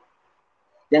your shop.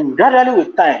 Then gradually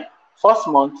with time, first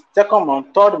month, second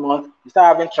month, third month, you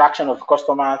start having traction of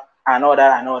customers and all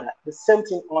that and all that. The same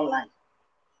thing online.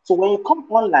 So when you come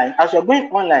online, as you're going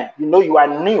online, you know you are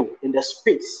new in the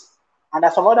space. And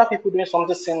there's some other people doing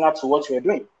something similar to what you're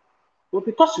doing. But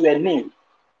because you are new,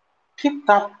 keep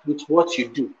up with what you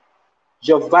do,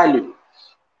 your value.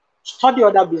 Study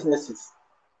other businesses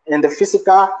in the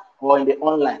physical or in the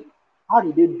online. How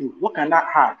do they do? What can I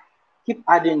add? Keep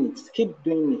adding it, keep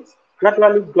doing it.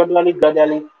 Gradually,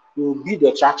 you will build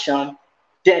your traction.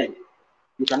 Then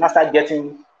you can now start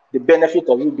getting the benefit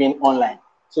of you being online.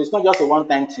 So it's not just a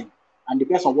one-time thing, and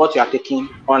depends on what you are taking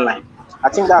online. I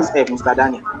think that's it, Mr.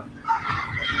 Daniel.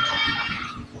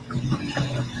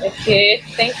 Okay,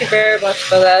 thank you very much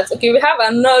for that. Okay, we have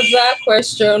another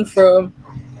question from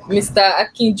Mr.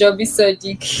 Akinjobi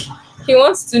Sadiq. He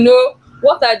wants to know,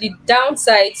 what are the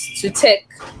downsides to tech?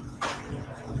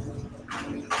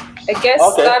 I guess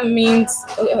Okay. that means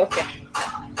okay.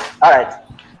 All right.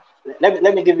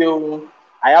 Let me give you.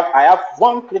 I have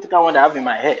one critical one that I have in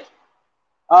my head.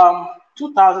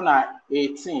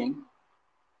 2018.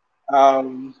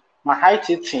 My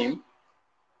IT team,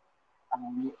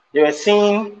 they were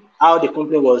seeing how the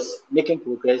company was making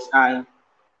progress, and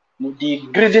the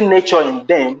greedy nature in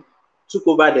them took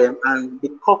over them, and they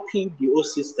copied the whole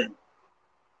system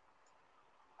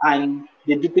and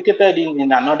they duplicated it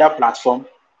in another platform.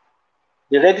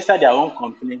 They registered their own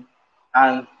company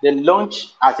and they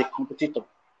launched as a competitor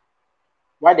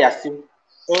while they are still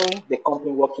in the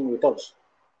company working with us.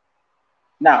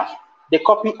 Now, they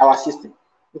copy our system,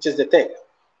 which is the tech,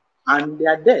 and they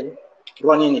are there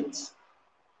running it.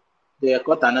 They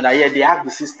got another year, they have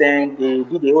the system, they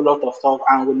did a whole lot of stuff,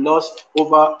 and we lost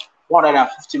over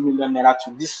 150 million naira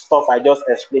to this stuff I just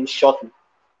explained shortly.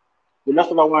 We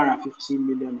lost over 150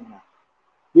 million naira,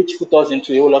 which put us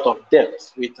into a whole lot of debt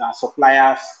with our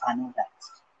suppliers and all that.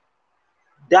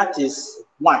 That is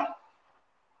one.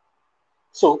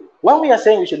 So when we are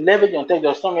saying we should leverage on tech,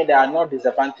 does not mean there are no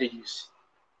disadvantages.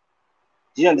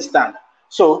 Do you understand?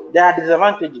 So there are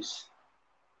disadvantages.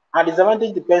 And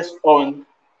disadvantage depends on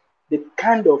the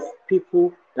kind of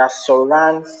people that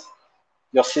surrounds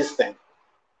your system.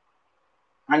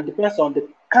 And depends on the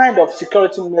kind of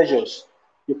security measures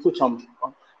you put on.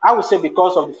 I would say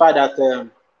because of the fact that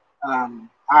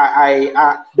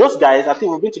those guys, I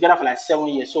think we've been together for like 7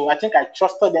 years. So I think I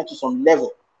trusted them to some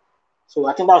level. So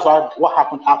I think that's what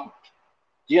happened.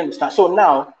 Do you understand? So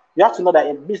now you have to know that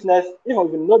in business, even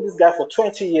if you know this guy for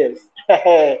 20 years,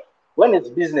 when it's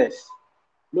business,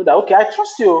 know that, okay, I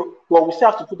trust you, but we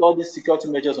still have to put all these security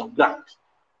measures on ground.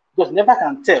 Because never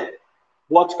can tell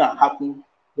what can happen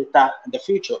later in the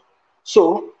future.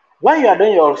 So when you are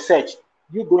doing your research,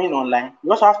 you going online,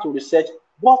 you also have to research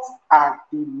what are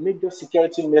the major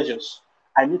security measures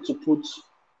I need to put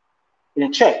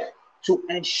in check to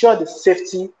ensure the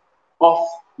safety of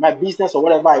my business or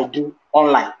whatever I do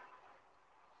online.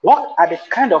 What are the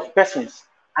kind of persons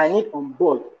I need on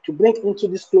board to bring into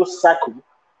this closed circle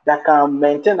that can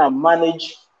maintain and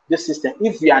manage the system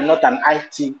if we are not an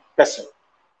IT person?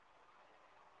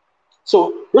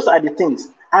 So those are the things.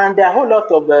 And there are a whole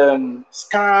lot of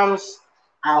scams,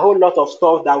 a whole lot of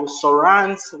stuff that will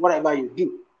surround whatever you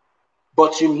do.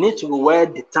 But you need to be well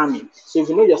determined. So if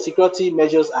you know your security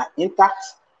measures are intact,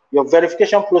 your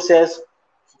verification process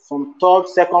from third,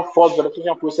 second, fourth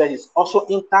verification process is also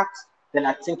intact, then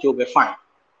I think you'll be fine.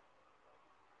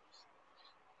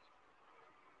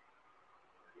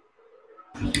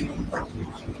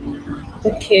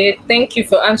 Okay, thank you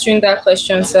for answering that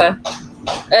question, sir.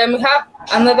 We have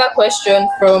another question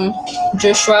from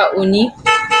Joshua Oni.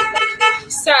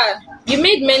 Sir, you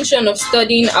made mention of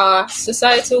studying our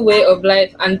societal way of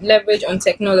life and leverage on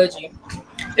technology.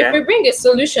 If we bring a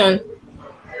solution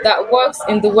that works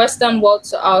in the Western world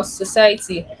to our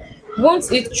society,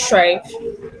 won't it thrive?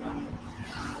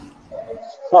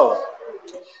 Oh,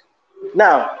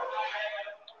 now,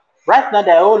 right now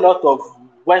there are a whole lot of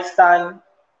Western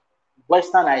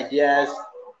ideas,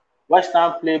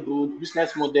 Western playbook,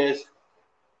 business models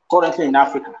currently in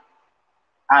Africa,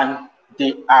 and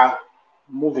they are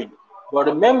moving. But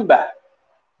remember,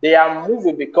 they are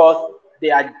moving because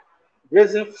they are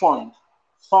raising funds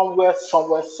somewhere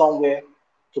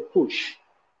to push.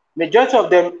 Majority of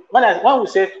them, when we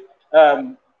say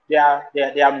they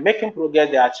are making progress,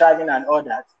 they are thriving and all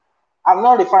that, I'm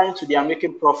not referring to they are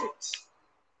making profits,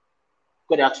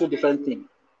 because they are two different things.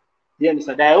 You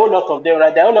understand? There are a whole lot of them,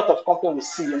 right? There are a lot of companies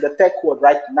we see in the tech world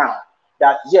right now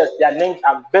that, yes, their names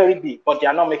are very big, but they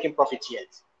are not making profit yet.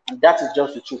 And that is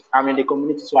just the truth. I'm in the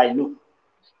community, so I know.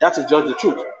 That is just the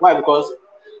truth. Why? Because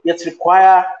it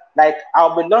requires, like,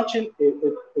 I'll be launching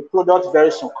a product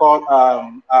very soon called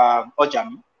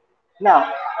Ojami.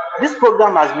 Now, this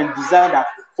program has been designed that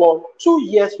for 2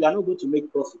 years, we are not going to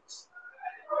make profits,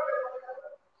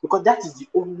 because that is the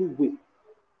only way.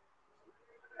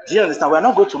 Do you understand? We're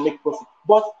not going to make profit,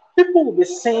 but people will be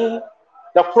seeing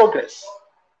the progress.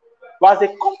 But as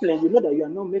a company, you know that you are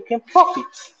not making profit.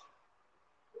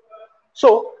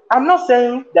 So I'm not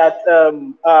saying that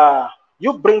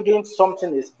you bringing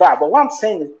something is bad, but what I'm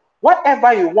saying is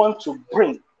whatever you want to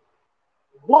bring,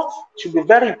 what should be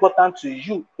very important to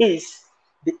you is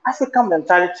the African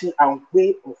mentality and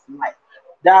way of life.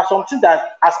 There are some things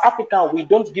that as African we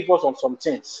don't give us on some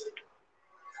things.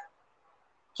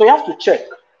 So you have to check,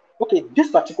 okay, this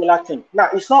particular thing. Now,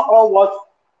 it's not all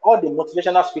the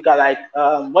motivational speakers, like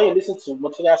when you listen to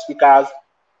motivational speakers,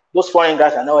 those foreign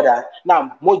guys and all that.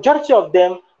 Now, majority of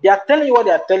them, they are telling you what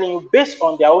they are telling you based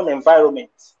on their own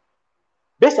environment,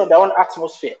 based on their own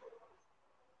atmosphere.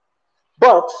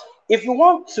 But if you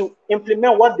want to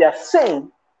implement what they are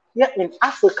saying here in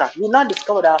Africa, you now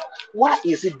discover that why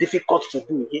is it difficult to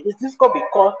do? It's difficult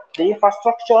because the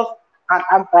infrastructures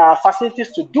and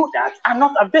facilities to do that are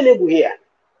not available here.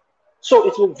 So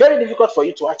it will be very difficult for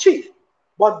you to achieve.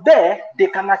 But there, they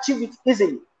can achieve it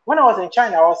easily. When I was in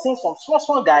China, I was seeing some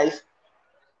small guys,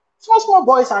 small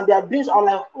boys, and their dreams are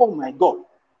like, oh my God.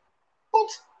 But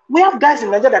we have guys in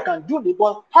Nigeria that can do it,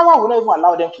 but power will not even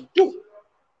allow them to do it.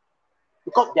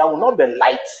 Because there will not be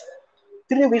light.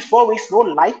 3 weeks, 4 weeks, no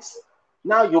light.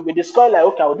 Now you'll be discovered like,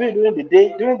 okay, I'll do it during the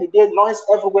day. During the day, noise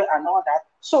everywhere and all that.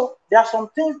 So there are some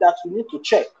things that we need to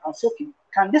check and say, okay,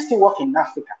 can this thing work in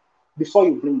Africa before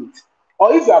you bring it?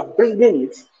 Or if you are bringing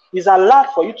it, it's allowed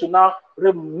for you to now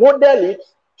remodel it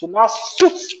to now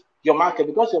suit your market,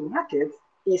 because your market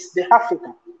is the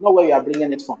Africa, not where you are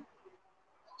bringing it from.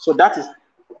 So that is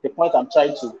the point I'm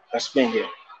trying to explain here.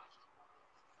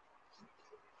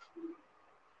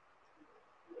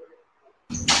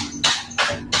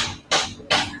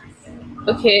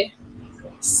 Okay.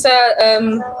 Sir,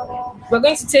 we're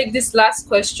going to take this last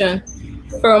question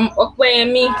from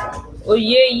Okweyemi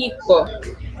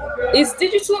Oyeyiko. Is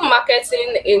digital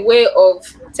marketing a way of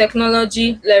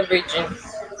technology leveraging?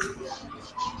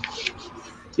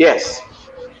 Yes.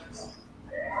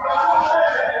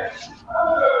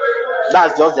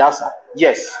 That's just the answer.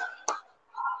 Yes.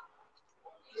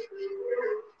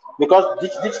 Because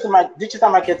digital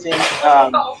marketing,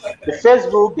 the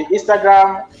Facebook, the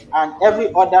Instagram, and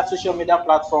every other social media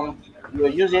platform you're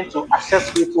using to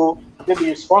access people, maybe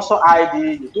you sponsor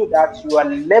ID, you do that, you are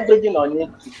leveraging on it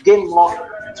to gain more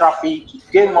traffic, to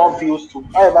gain more views to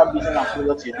whatever business and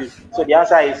product you do. So the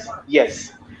answer is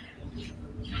yes.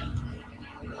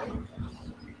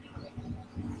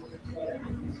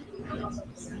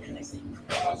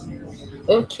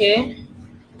 Okay.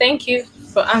 Thank you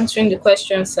for answering the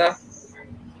question, sir.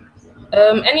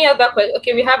 Any other question?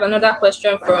 Okay, we have another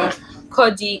question from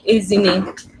Cody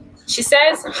Ezine. She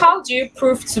says, how do you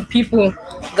prove to people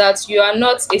that you are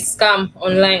not a scam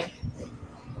online?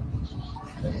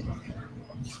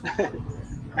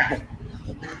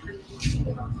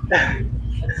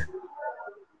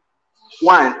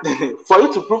 One, for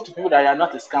you to prove to people that you are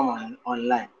not a scam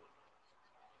online,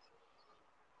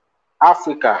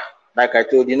 Africa, like I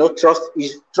told you, trust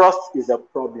is a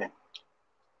problem.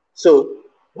 So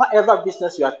whatever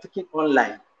business you are taking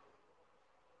online,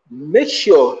 make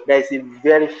sure there is a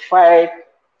verified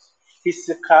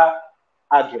physical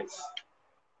address,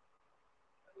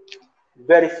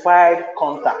 verified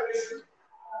contact.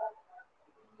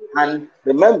 And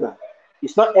remember,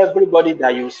 it's not everybody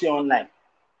that you see online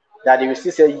that they will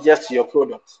still say yes to your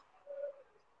product.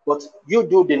 But you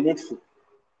do the needful.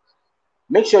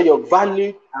 Make sure your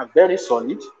values are very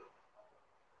solid.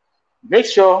 Make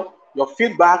sure your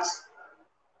feedbacks,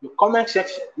 your comment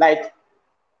section, like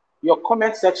your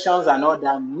comment sections and all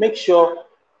that, make sure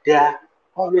they are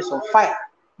always on fire.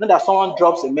 Not that someone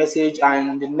drops a message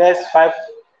and the next 5,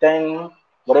 10,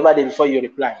 whatever day before you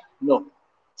reply. No.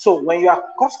 So when you are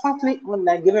constantly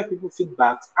online giving people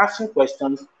feedback, asking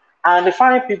questions, and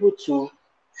referring people to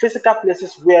physical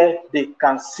places where they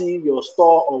can see your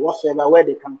store or whatsoever, where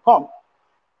they can come,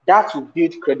 that will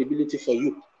build credibility for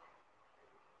you.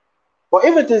 But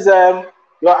if it is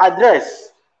your address,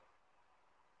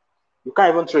 you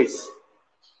can't even trace.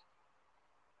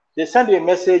 They send you a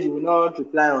message, you will not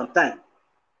reply on time.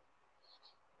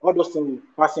 All those things will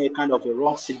passing a kind of a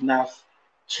wrong signal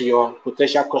to your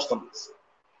potential customers.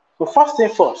 So first thing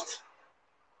first,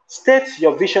 state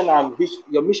your vision and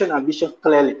your mission and vision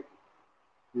clearly.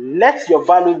 Let your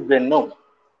values be known.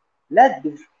 Let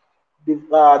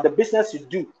the business you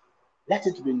do, let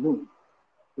it be known.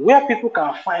 Where people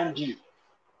can find you,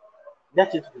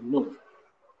 let it be known.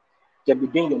 Then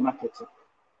begin your marketing.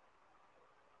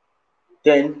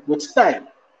 Then with time,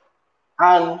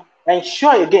 and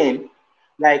ensure again,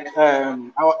 like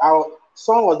our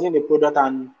son was in the product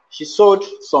and she sold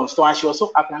some stuff and she was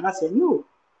so happy, and I said, no,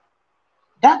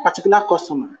 that particular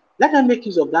customer, let them make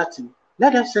use of that thing.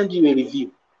 Let them send you a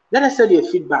review. Let them send you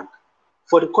a feedback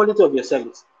for the quality of your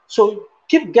service. So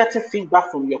keep getting feedback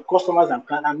from your customers and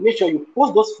make sure you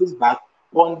post those feedback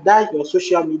on that your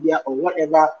social media or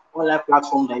whatever online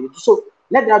platform that you do. So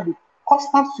let there be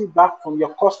constant feedback from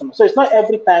your customers. So it's not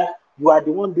every time you are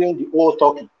the one doing the whole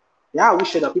talking. Yeah, we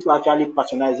show that people are actually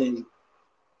patronizing you.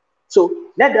 So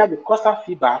let there be constant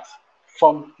feedback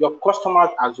from your customers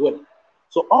as well.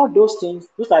 So all those things,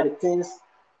 those are the things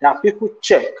that people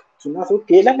check to know,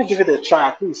 okay, let me give it a try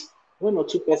at least. One or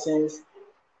two persons,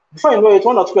 before you know it,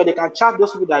 one or two, they can chat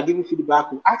those people that are giving feedback,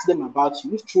 ask them about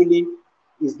you, if truly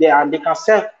is there, and they can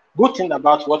say good things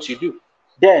about what you do.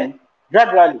 Then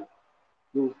gradually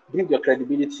you bring your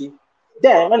credibility.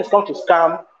 Then when it comes to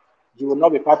scam, you will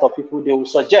not be part of people they will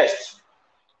suggest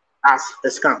as a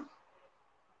scam.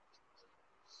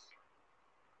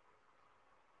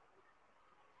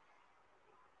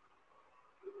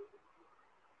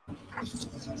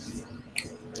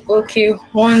 Okay,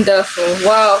 wonderful.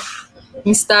 Wow,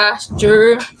 Mr.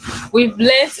 Drew, we've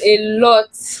learned a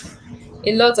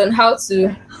lot on how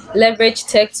to leverage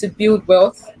tech to build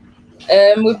wealth.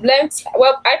 We've learned,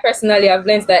 well, I personally have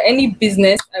learned that any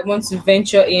business I want to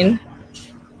venture in,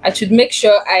 I should make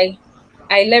sure I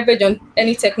leverage on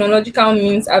any technological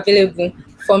means available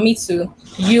for me to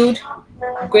yield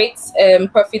great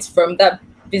profits from that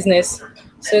business.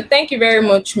 So thank you very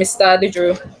much, Mr.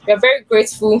 Adedro. We are very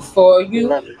grateful for you.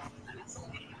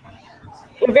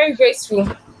 We're very grateful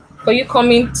for you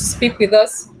coming to speak with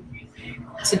us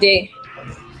today.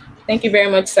 Thank you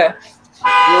very much, sir.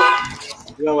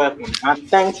 You're welcome. And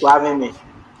thanks for having me.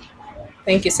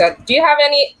 Thank you, sir. Do you have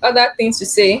any other things to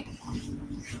say?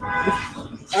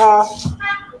 All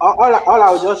I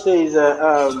would just say is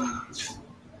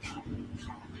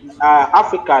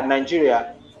Africa,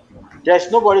 Nigeria,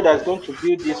 there's nobody that's going to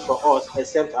build this for us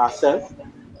except ourselves.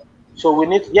 So we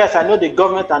need, yes, I know the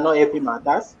government are not helping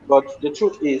matters, but the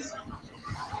truth is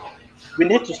we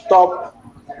need to stop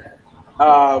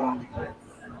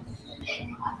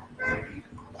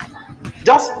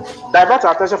just divert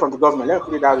our attention from the government, let me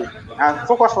put it that way, and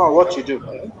focus on what you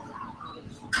do.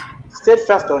 Stay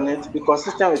first on it, be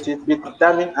consistent with it, be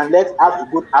determined, and let's have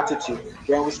a good attitude.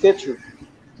 Then we stay true.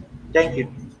 Thank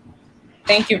you.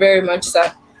 Thank you very much,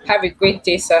 sir. Have a great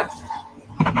day, sir.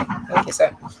 Thank you,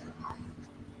 sir.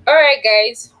 All right,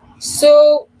 guys.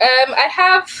 So I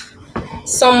have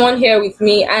someone here with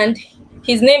me, and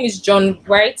his name is John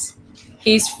Wright.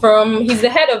 He's the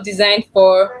head of design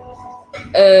for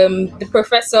the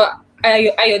Professor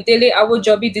Ayodele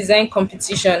Awojobi Design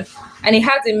Competition, and he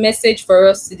has a message for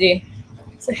us today.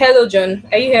 So hello, John.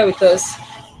 Are you here with us?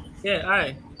 Yeah,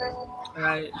 hi.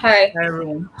 Hi. Hi,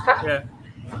 everyone. Hi. Yeah.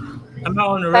 Am I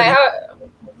on already?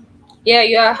 Yeah,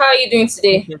 you are. How are you doing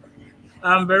today? Okay.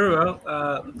 I'm very well.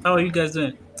 How are you guys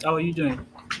doing? How are you doing?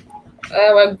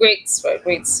 We're great. We're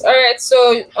great. All right.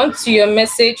 So on to your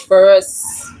message for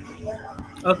us.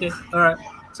 Okay. All right.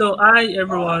 So, hi,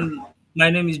 everyone. My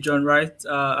name is John Wright.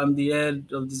 I'm the head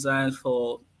of design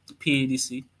for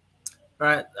PADC.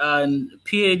 right? And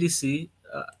PADC.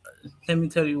 Let me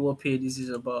tell you what PADC is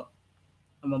about.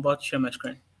 I'm about to share my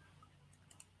screen.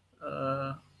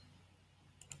 Uh,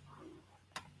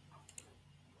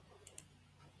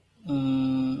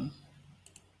 mm,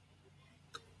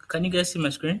 can you guys see my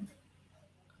screen?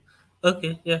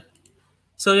 Okay, yeah.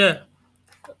 So yeah,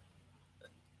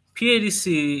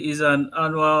 PADC is an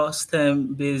annual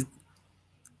STEM-based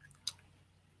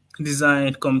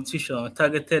design competition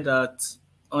targeted at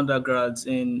undergrads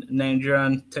in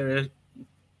Nigerian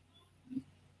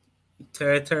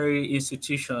tertiary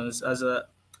institutions as a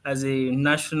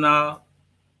national.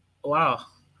 Wow,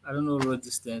 I don't know who wrote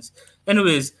these things.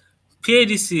 Anyways,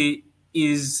 PADC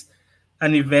is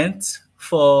an event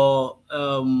for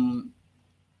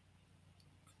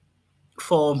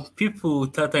people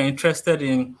that are interested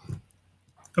in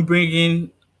bringing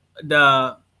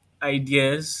the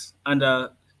ideas and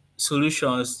the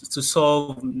solutions to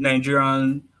solve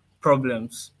Nigerian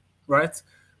problems, right?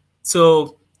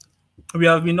 So we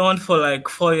have been on for like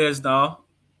 4 years now,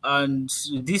 and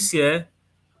this year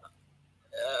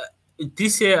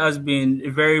has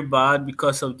been very bad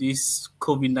because of this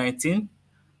COVID-19.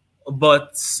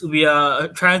 But we are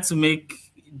trying to make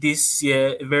this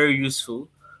year very useful.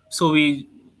 So we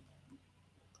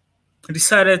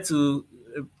decided to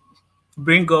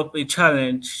bring up a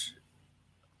challenge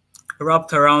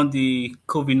wrapped around the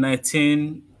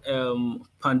COVID-19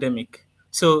 pandemic.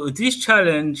 So this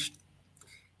challenge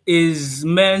is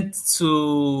meant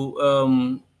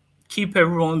to keep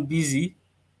everyone busy,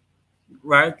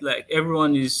 right? Like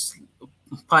everyone is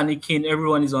panicking,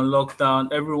 everyone is on lockdown,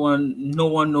 no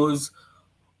one knows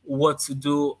what to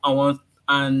do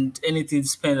and anything to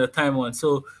spend their time on.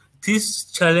 So this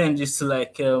challenge is to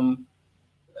like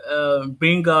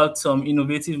bring out some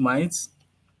innovative minds.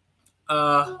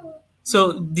 Uh,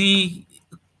 so the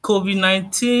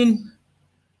COVID-19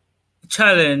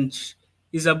 challenge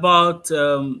is about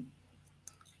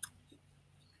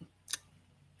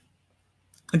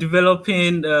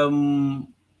developing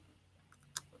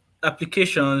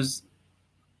applications,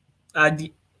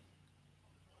 ide-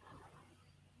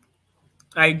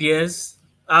 ideas,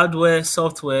 hardware,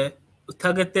 software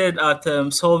targeted at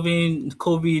solving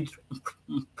COVID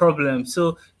problems.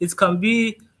 So it can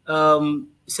be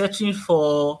searching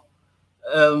for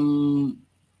um,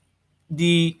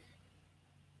 the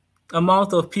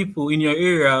amount of people in your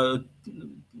area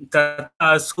that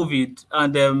has COVID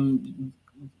and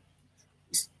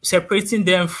separating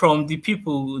them from the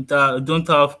people that don't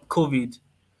have COVID.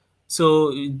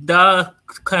 So that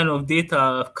kind of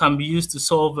data can be used to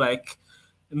solve like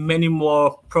many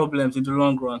more problems in the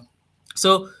long run.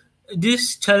 So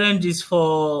this challenge is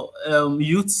for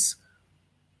youths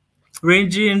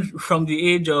ranging from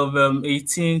the age of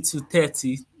 18 to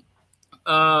 30.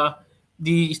 Uh,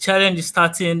 the challenge is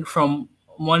starting from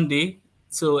Monday,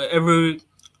 so everyone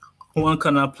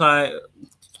can apply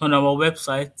on our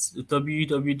website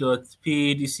www.padc.com,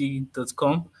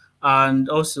 and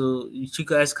also you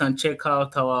guys can check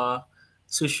out our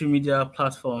social media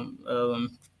platform,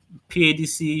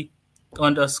 PADC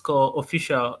underscore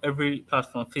official, every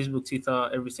platform, Facebook, Twitter,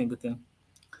 every single thing.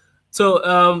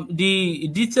 So the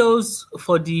details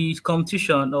for the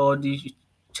competition or the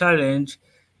challenge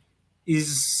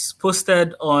is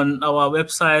posted on our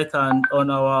website and on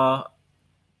our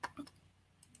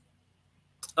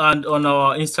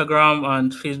Instagram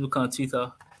and Facebook and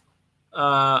Twitter.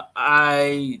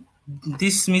 I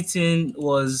This meeting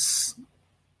was,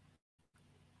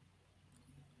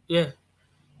 yeah.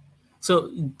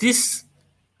 So this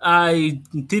I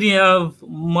didn't have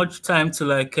much time to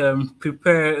like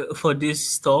prepare for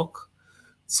this talk.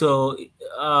 So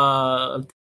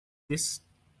this,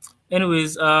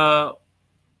 anyways,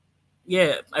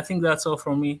 yeah, I think that's all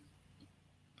from me.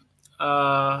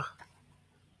 Uh,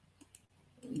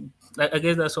 I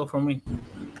guess that's all from me.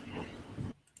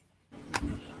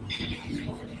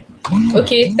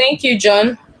 Okay, thank you,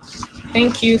 John.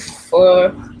 Thank you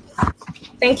for.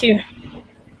 Thank you.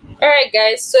 All right,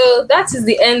 guys. So that is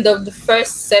the end of the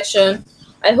first session.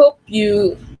 I hope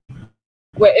you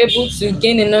were able to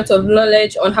gain a lot of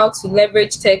knowledge on how to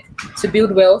leverage tech to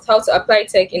build wealth, how to apply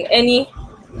tech in any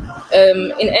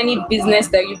business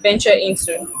that you venture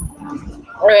into.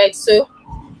 All right. So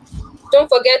don't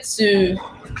forget to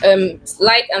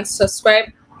like and subscribe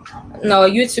on our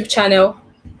YouTube channel.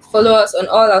 Follow us on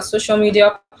all our social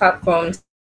media platforms.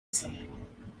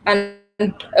 And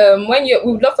we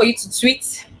would love for you to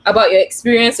tweet about your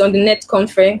experience on the next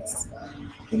conference.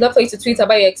 We'd love for you to tweet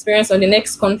about your experience on the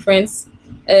next conference.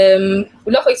 We'd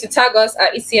love for you to tag us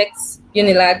at ECX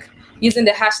Unilag using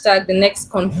the hashtag the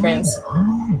next conference.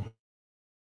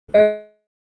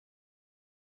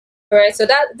 All right, so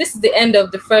this is the end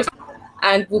of the first,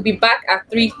 and we'll be back at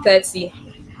 3:30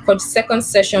 for the second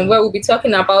session, where we'll be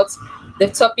talking about the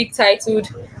topic titled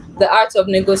 "The Art of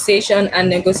Negotiation and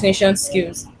Negotiation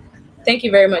Skills." Thank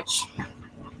you very much.